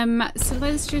 So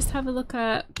let's just have a look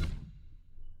at...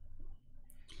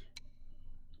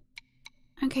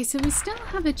 Okay, so we still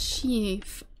have a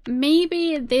chief.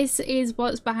 Maybe this is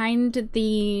what's behind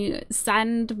the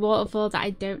sand waterfall that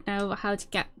I don't know how to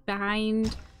get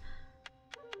behind.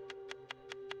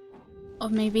 Or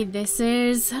maybe this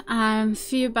is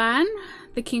Fuban,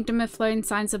 the kingdom of flowing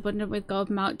signs abundant with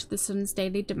gold marked to the sun's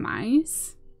daily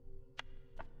demise.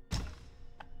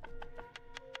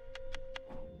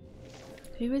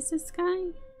 Who is this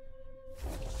guy?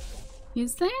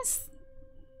 Who's this?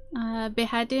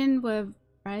 Beheading with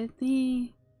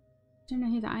Bradley. I don't know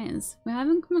who that is. We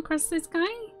haven't come across this guy.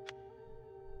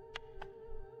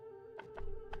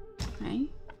 Okay.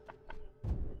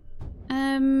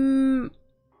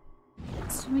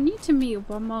 So we need to meet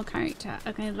one more character.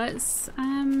 Okay, let's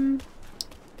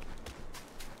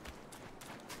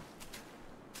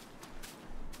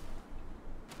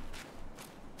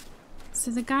so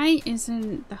the guy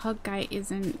isn't, the hug guy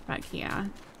isn't back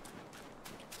here.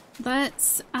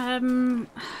 Let's I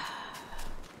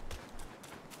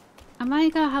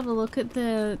might go have a look at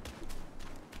the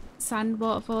sand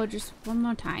waterfall just one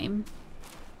more time.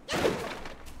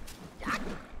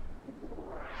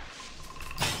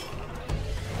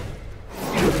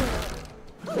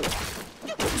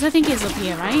 I think he's up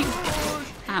here, right?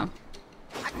 Ow.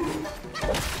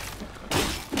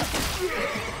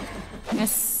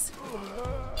 Yes.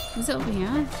 Is it over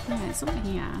here? Yeah, it's over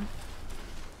here.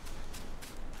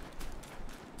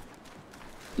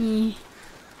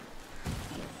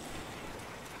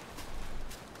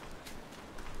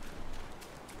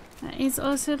 That is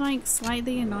also like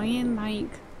slightly annoying,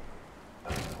 like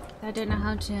I don't know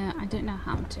how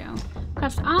to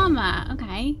craft armor.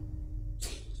 Okay.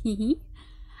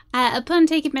 Upon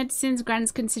taking medicines,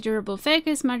 grants considerable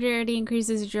focus, moderately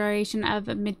increases the duration of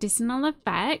medicinal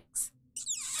effects.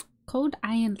 Cold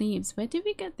iron leaves. Where did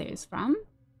we get those from?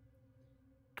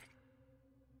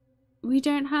 We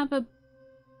don't have a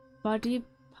body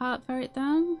part for it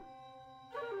though.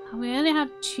 We only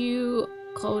have 2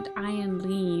 cold iron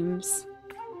leaves.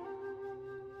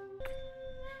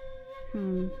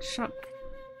 Shop.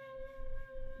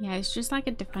 Yeah, it's just like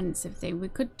a defensive thing. We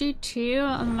could do 2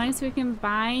 unless we can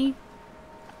buy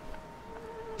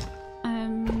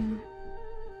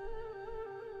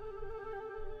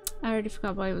I already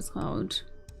forgot what it was called.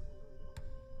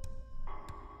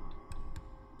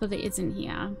 But it isn't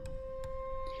here.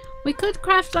 We could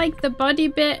craft like the body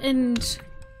bit and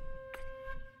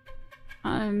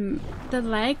the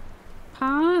leg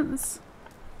parts.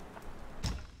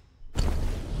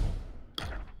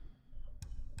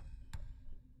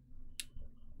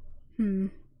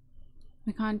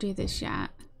 We can't do this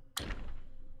yet.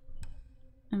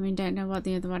 And we don't know what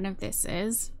the other one of this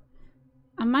is.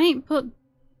 I might put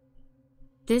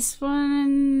this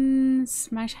one,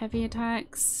 smash heavy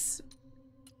attacks.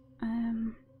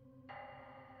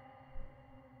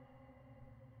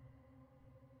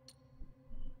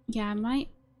 Yeah, I might.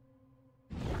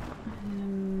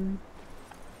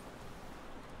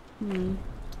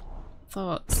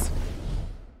 Thoughts.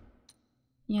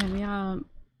 Yeah, we are.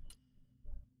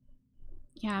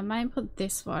 Yeah, I might put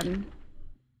this one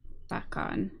back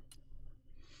on.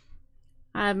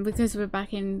 Because we're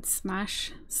back in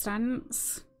Smash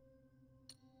stance.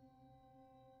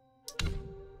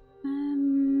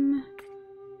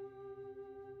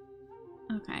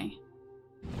 Okay.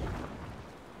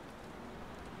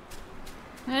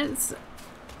 Let's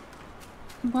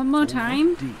one more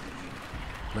time.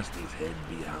 Must his head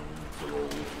be hung for all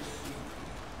to see?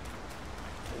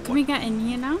 Can we get in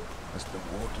here now? Must the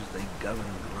waters they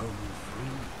govern roam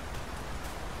free?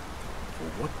 For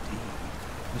what deed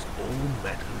must all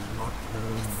matters not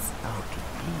known how to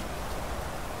be?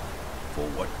 For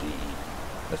what deed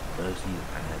must mercy's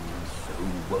hand so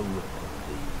woe upon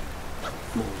thee?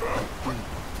 For what deed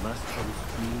must those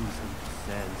streams and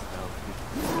sands thou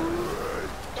before?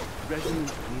 Resonant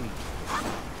gaze,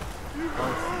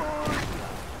 pulsing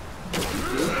love,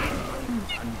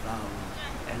 unbound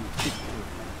and victory.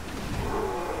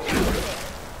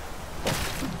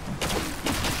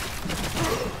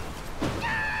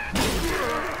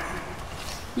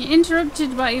 You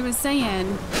interrupted what he was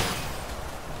saying.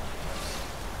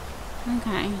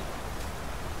 Okay.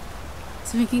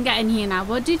 So we can get in here now.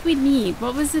 What did we need?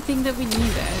 What was the thing that we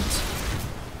needed?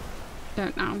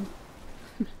 Don't know.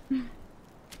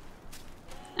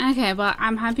 Okay, well,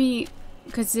 I'm happy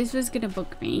because this was gonna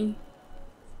book me.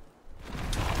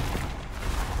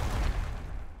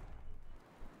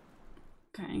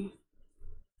 Okay.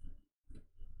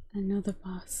 Another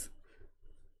boss.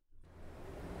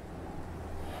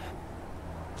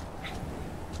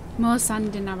 More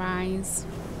sand in our eyes.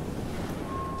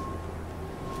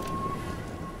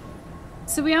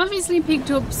 So we obviously picked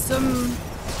up some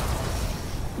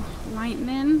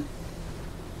lightning.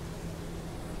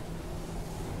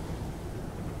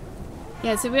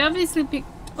 Yeah, so we obviously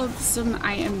picked up some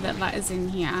item that let us in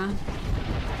here.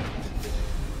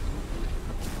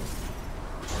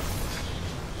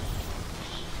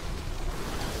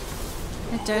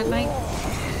 I don't like...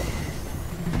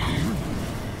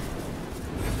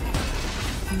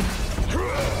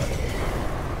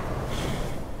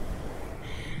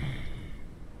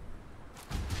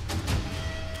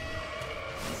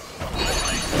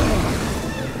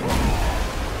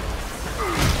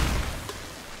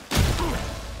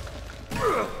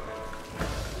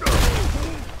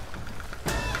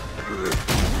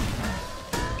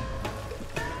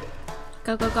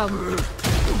 Go, go, go.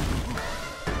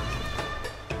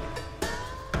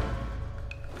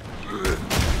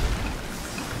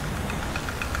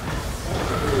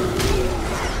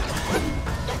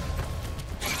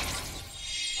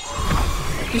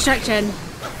 Distraction.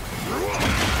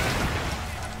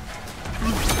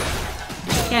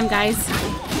 Get him, guys.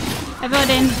 Everyone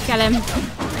in. Get him.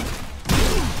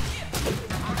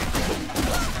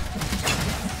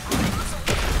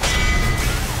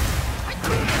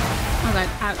 Oh god,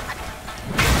 out.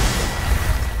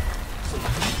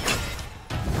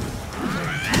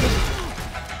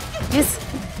 Yes.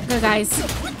 Go, guys.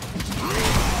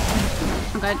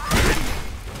 Oh god.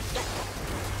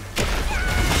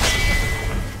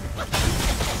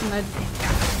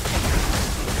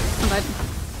 Oh god.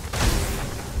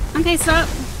 Okay, stop.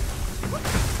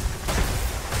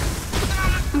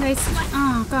 Okay,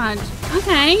 oh god.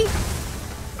 Okay.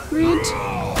 Rude.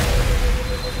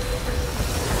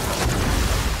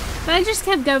 But I just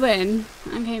kept going.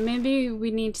 Okay, maybe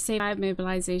we need to save 5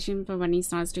 mobilization for when he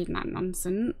starts doing that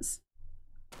nonsense.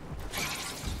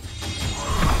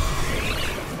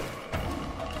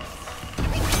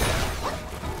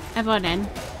 Everyone in.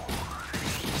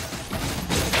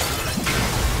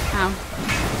 Ow.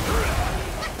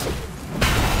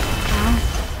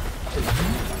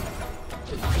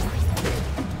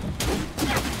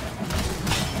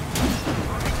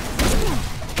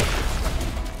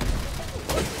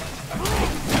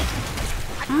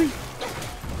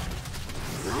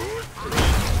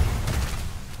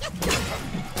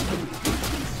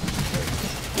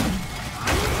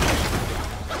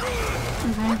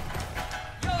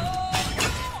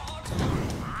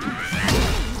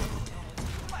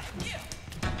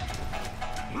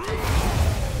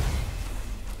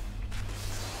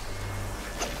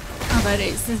 But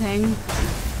it's the thing.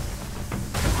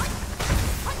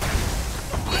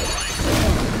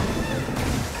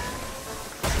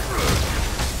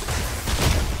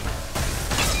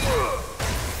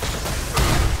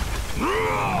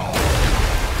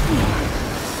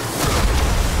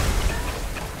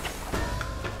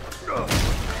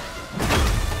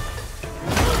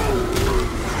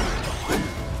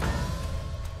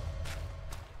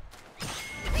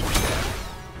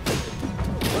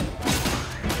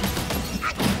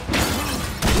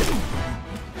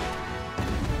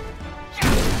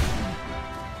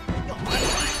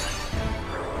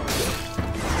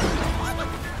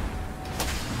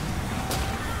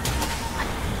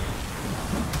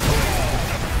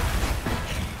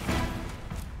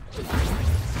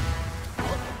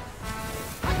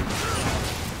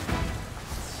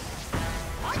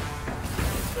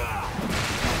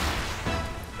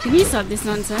 Can you stop this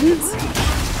nonsense?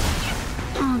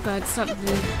 Oh god, stop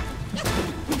this.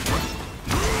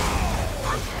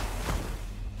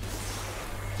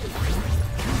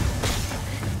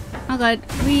 Oh god,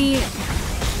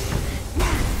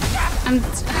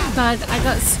 oh god, I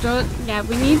got stuck. Yeah,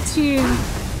 we need to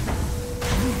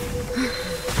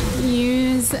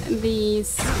use the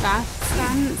staff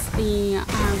stance,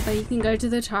 but you can go to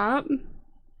the top.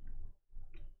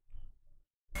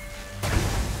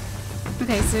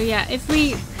 Okay, so yeah, if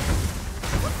we...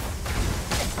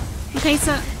 Okay,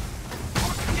 so...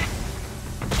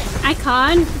 I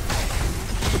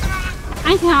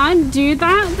can't do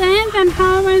that then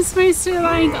how am I supposed to,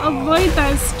 like, avoid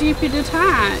that stupid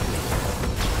attack?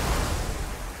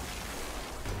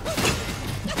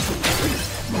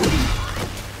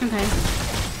 Okay.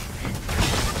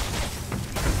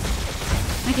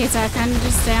 Okay, so I can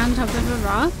just stay on top of a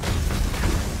rock.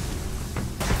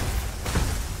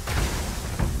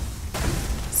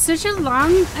 Such a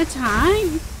long attack.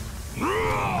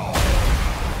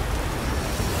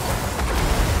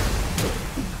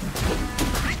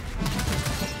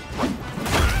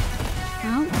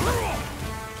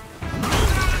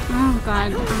 Oh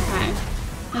god, okay.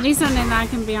 At least I know that I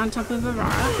can be on top of a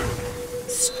rock.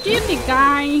 Stupid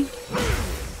guy.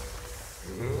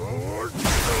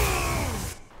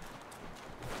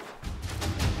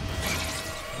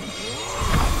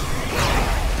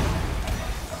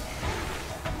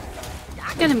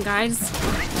 Get him, guys.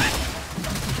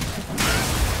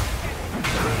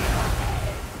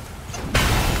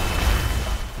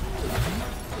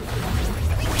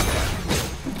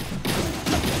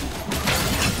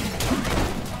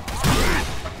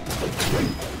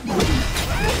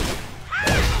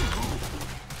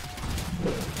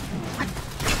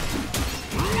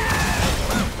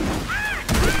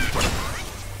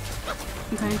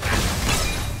 Okay.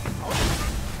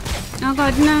 Oh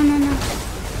god, no, no, no.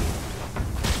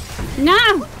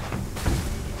 No!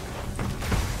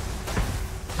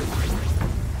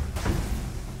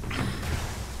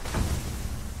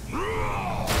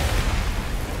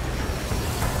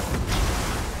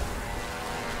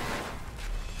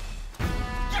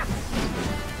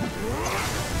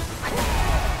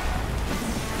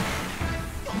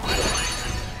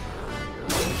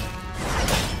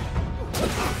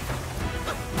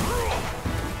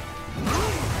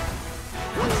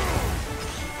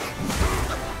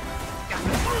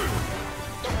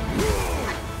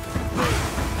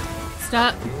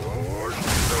 Stop.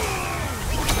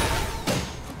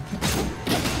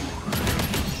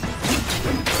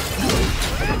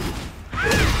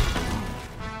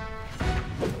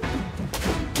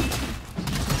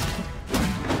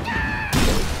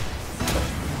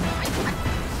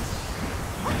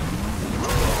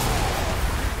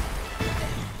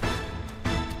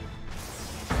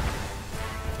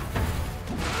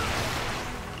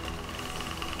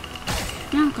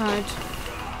 Oh god.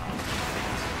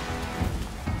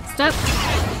 Stop.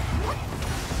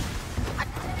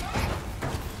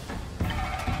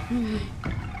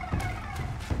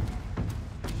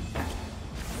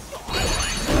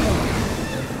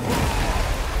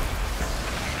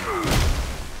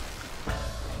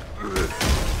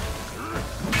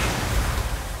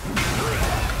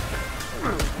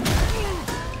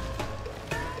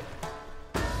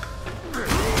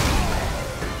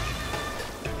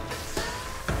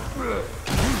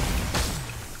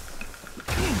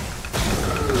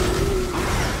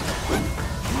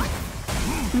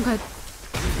 Okay.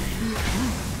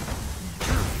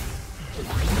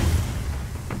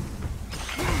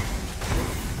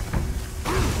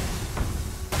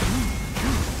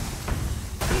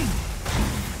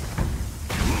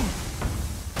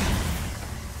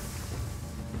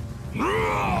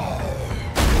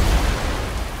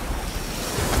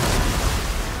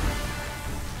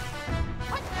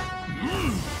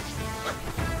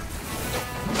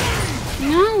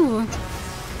 No.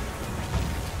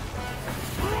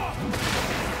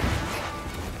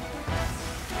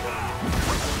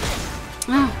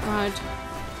 Oh god.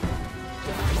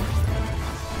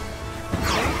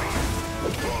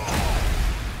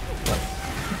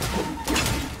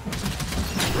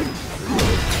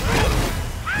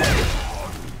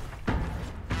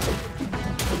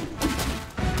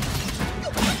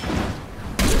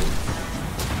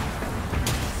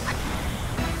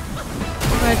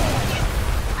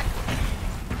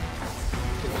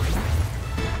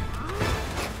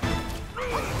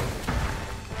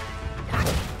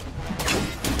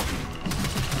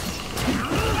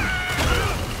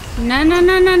 No, no,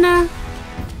 no, no, no.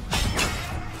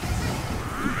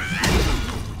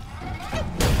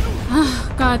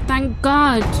 Oh, God, thank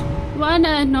God. What an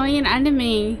annoying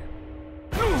enemy.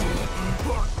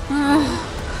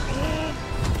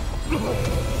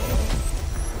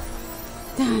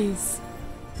 Guys.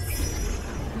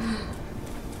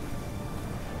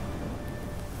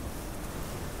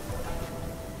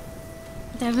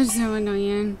 That was so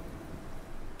annoying.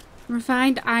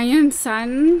 Refined iron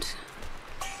sand.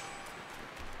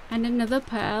 And another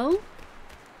pearl.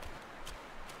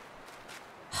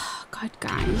 Oh, God,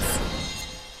 guys.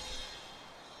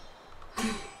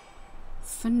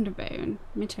 Thunderbone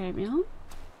material.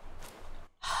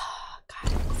 Oh,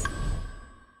 guys.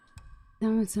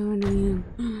 That was so annoying.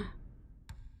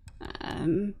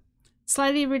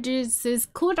 Slightly reduces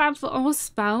cooldown for all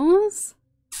spells.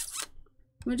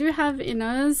 We do have in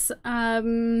us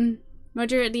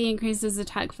Moderately increases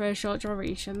attack for a short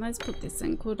duration. Let's put this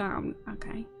in cooldown.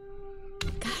 Okay.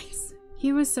 Guys,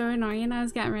 he was so annoying. I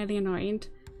was getting really annoyed.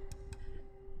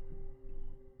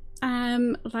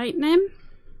 Lightning.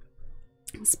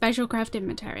 Special crafting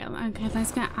material. Okay,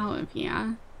 let's get out of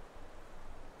here.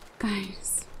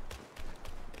 Guys.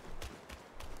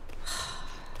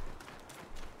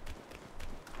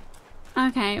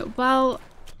 Okay, well,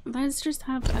 let's just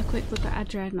have a quick look at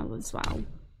Adrenal as well.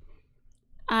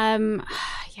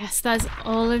 Yes, that's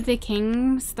all of the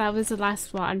kings. That was the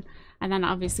last one. And then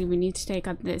obviously we need to take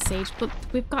on the sage. But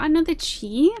we've got another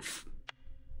chief.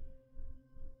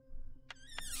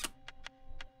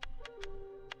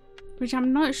 Which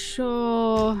I'm not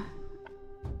sure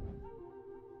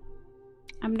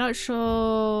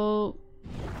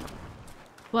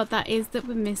what that is that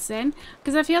we're missing.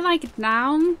 Because I feel like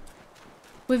now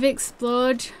we've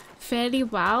explored fairly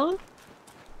well.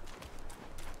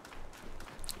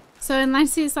 So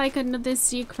unless it's like another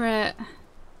secret,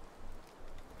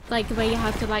 like where you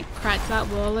have to like crack that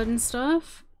wall and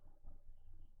stuff,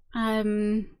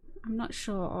 I'm not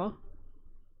sure.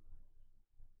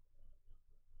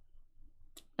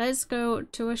 Let's go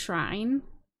to a shrine,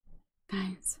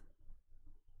 guys.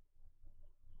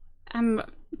 I'm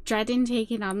dreading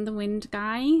taking on the wind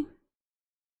guy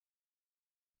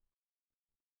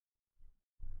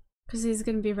because he's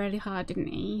gonna be really hard, isn't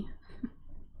he?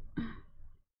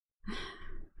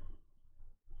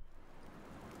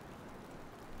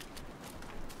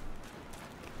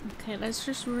 Okay, let's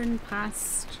just run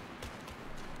past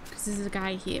because there's a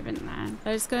guy here, isn't there?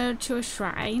 Let's go to a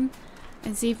shrine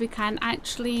and see if we can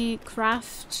actually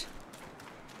craft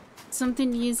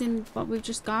something using what we've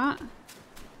just got.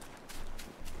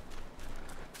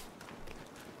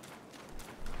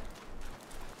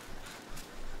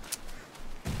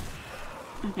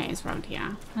 Okay, it's around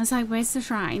here. I was like, where's the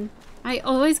shrine? I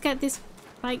always get this,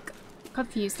 like,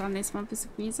 confused on this one for some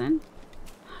reason.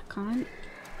 I can't.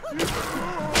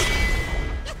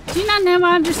 Do you not know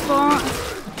what I've just bought?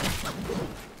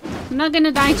 I'm not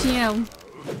gonna die to you.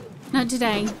 Not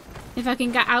today. If I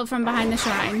can get out from behind the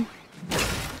shrine.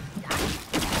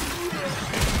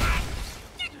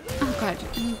 Oh god,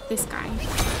 I need this guy.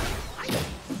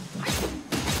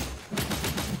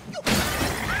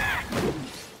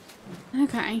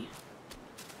 Okay.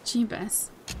 Jeebus.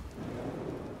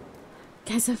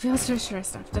 Guys, I feel so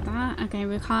stressed after that. Okay,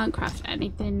 we can't craft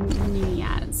anything new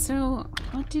yet. So,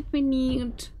 what did we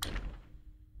need?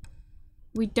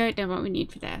 We don't know what we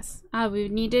need for this. Oh, we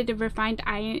needed a refined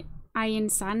iron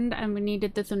sand and we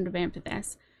needed the thunderbird for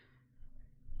this.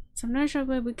 So I'm not sure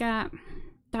where we got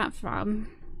that from.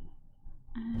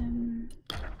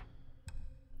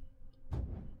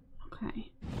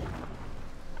 Okay.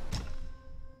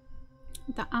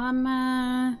 The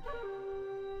armor.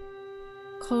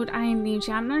 Cold iron leaves.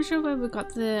 Yeah, I'm not sure where we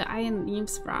got the iron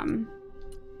leaves from.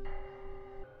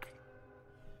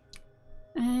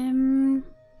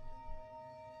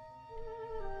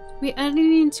 We only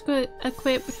need to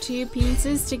equip 2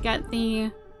 pieces to get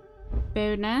the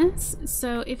bonus.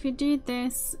 So if we do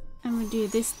this and we do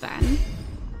this then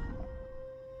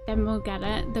we'll get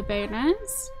it, the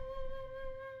bonus.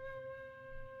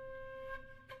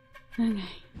 Okay.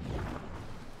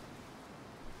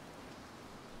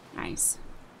 Nice.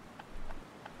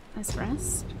 Let's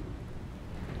rest.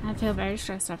 I feel very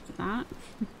stressed after that.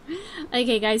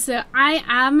 Okay guys, so I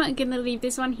am gonna leave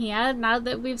this one here now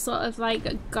that we've sort of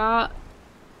like got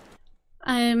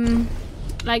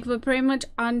like we're pretty much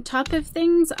on top of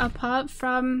things apart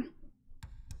from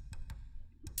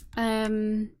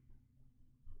yeah,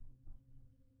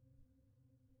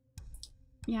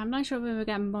 I'm not sure where we're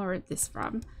getting more of this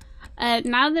from.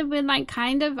 Now that we're like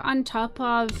kind of on top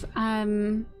of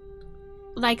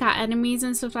like our enemies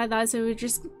and stuff like that, so we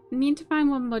just need to find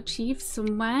one more chief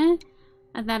somewhere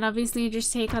and then obviously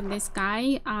just take on this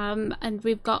guy, and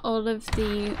we've got all of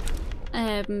the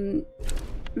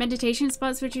meditation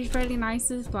spots, which is really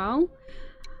nice as well.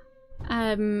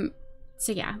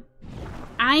 So yeah,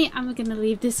 I am gonna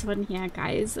leave this one here,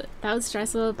 guys. That was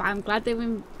stressful, but I'm glad that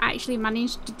we actually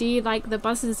managed to do like the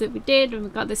bosses that we did and we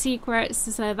got the secrets,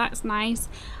 so that's nice.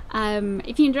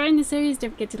 If you're enjoying the series,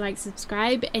 don't forget to like,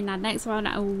 subscribe. In our next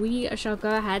one we shall go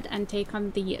ahead and take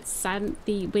on the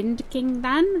Wind King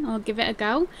then, or give it a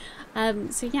go.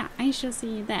 So yeah, I shall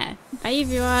see you there. Bye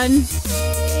everyone.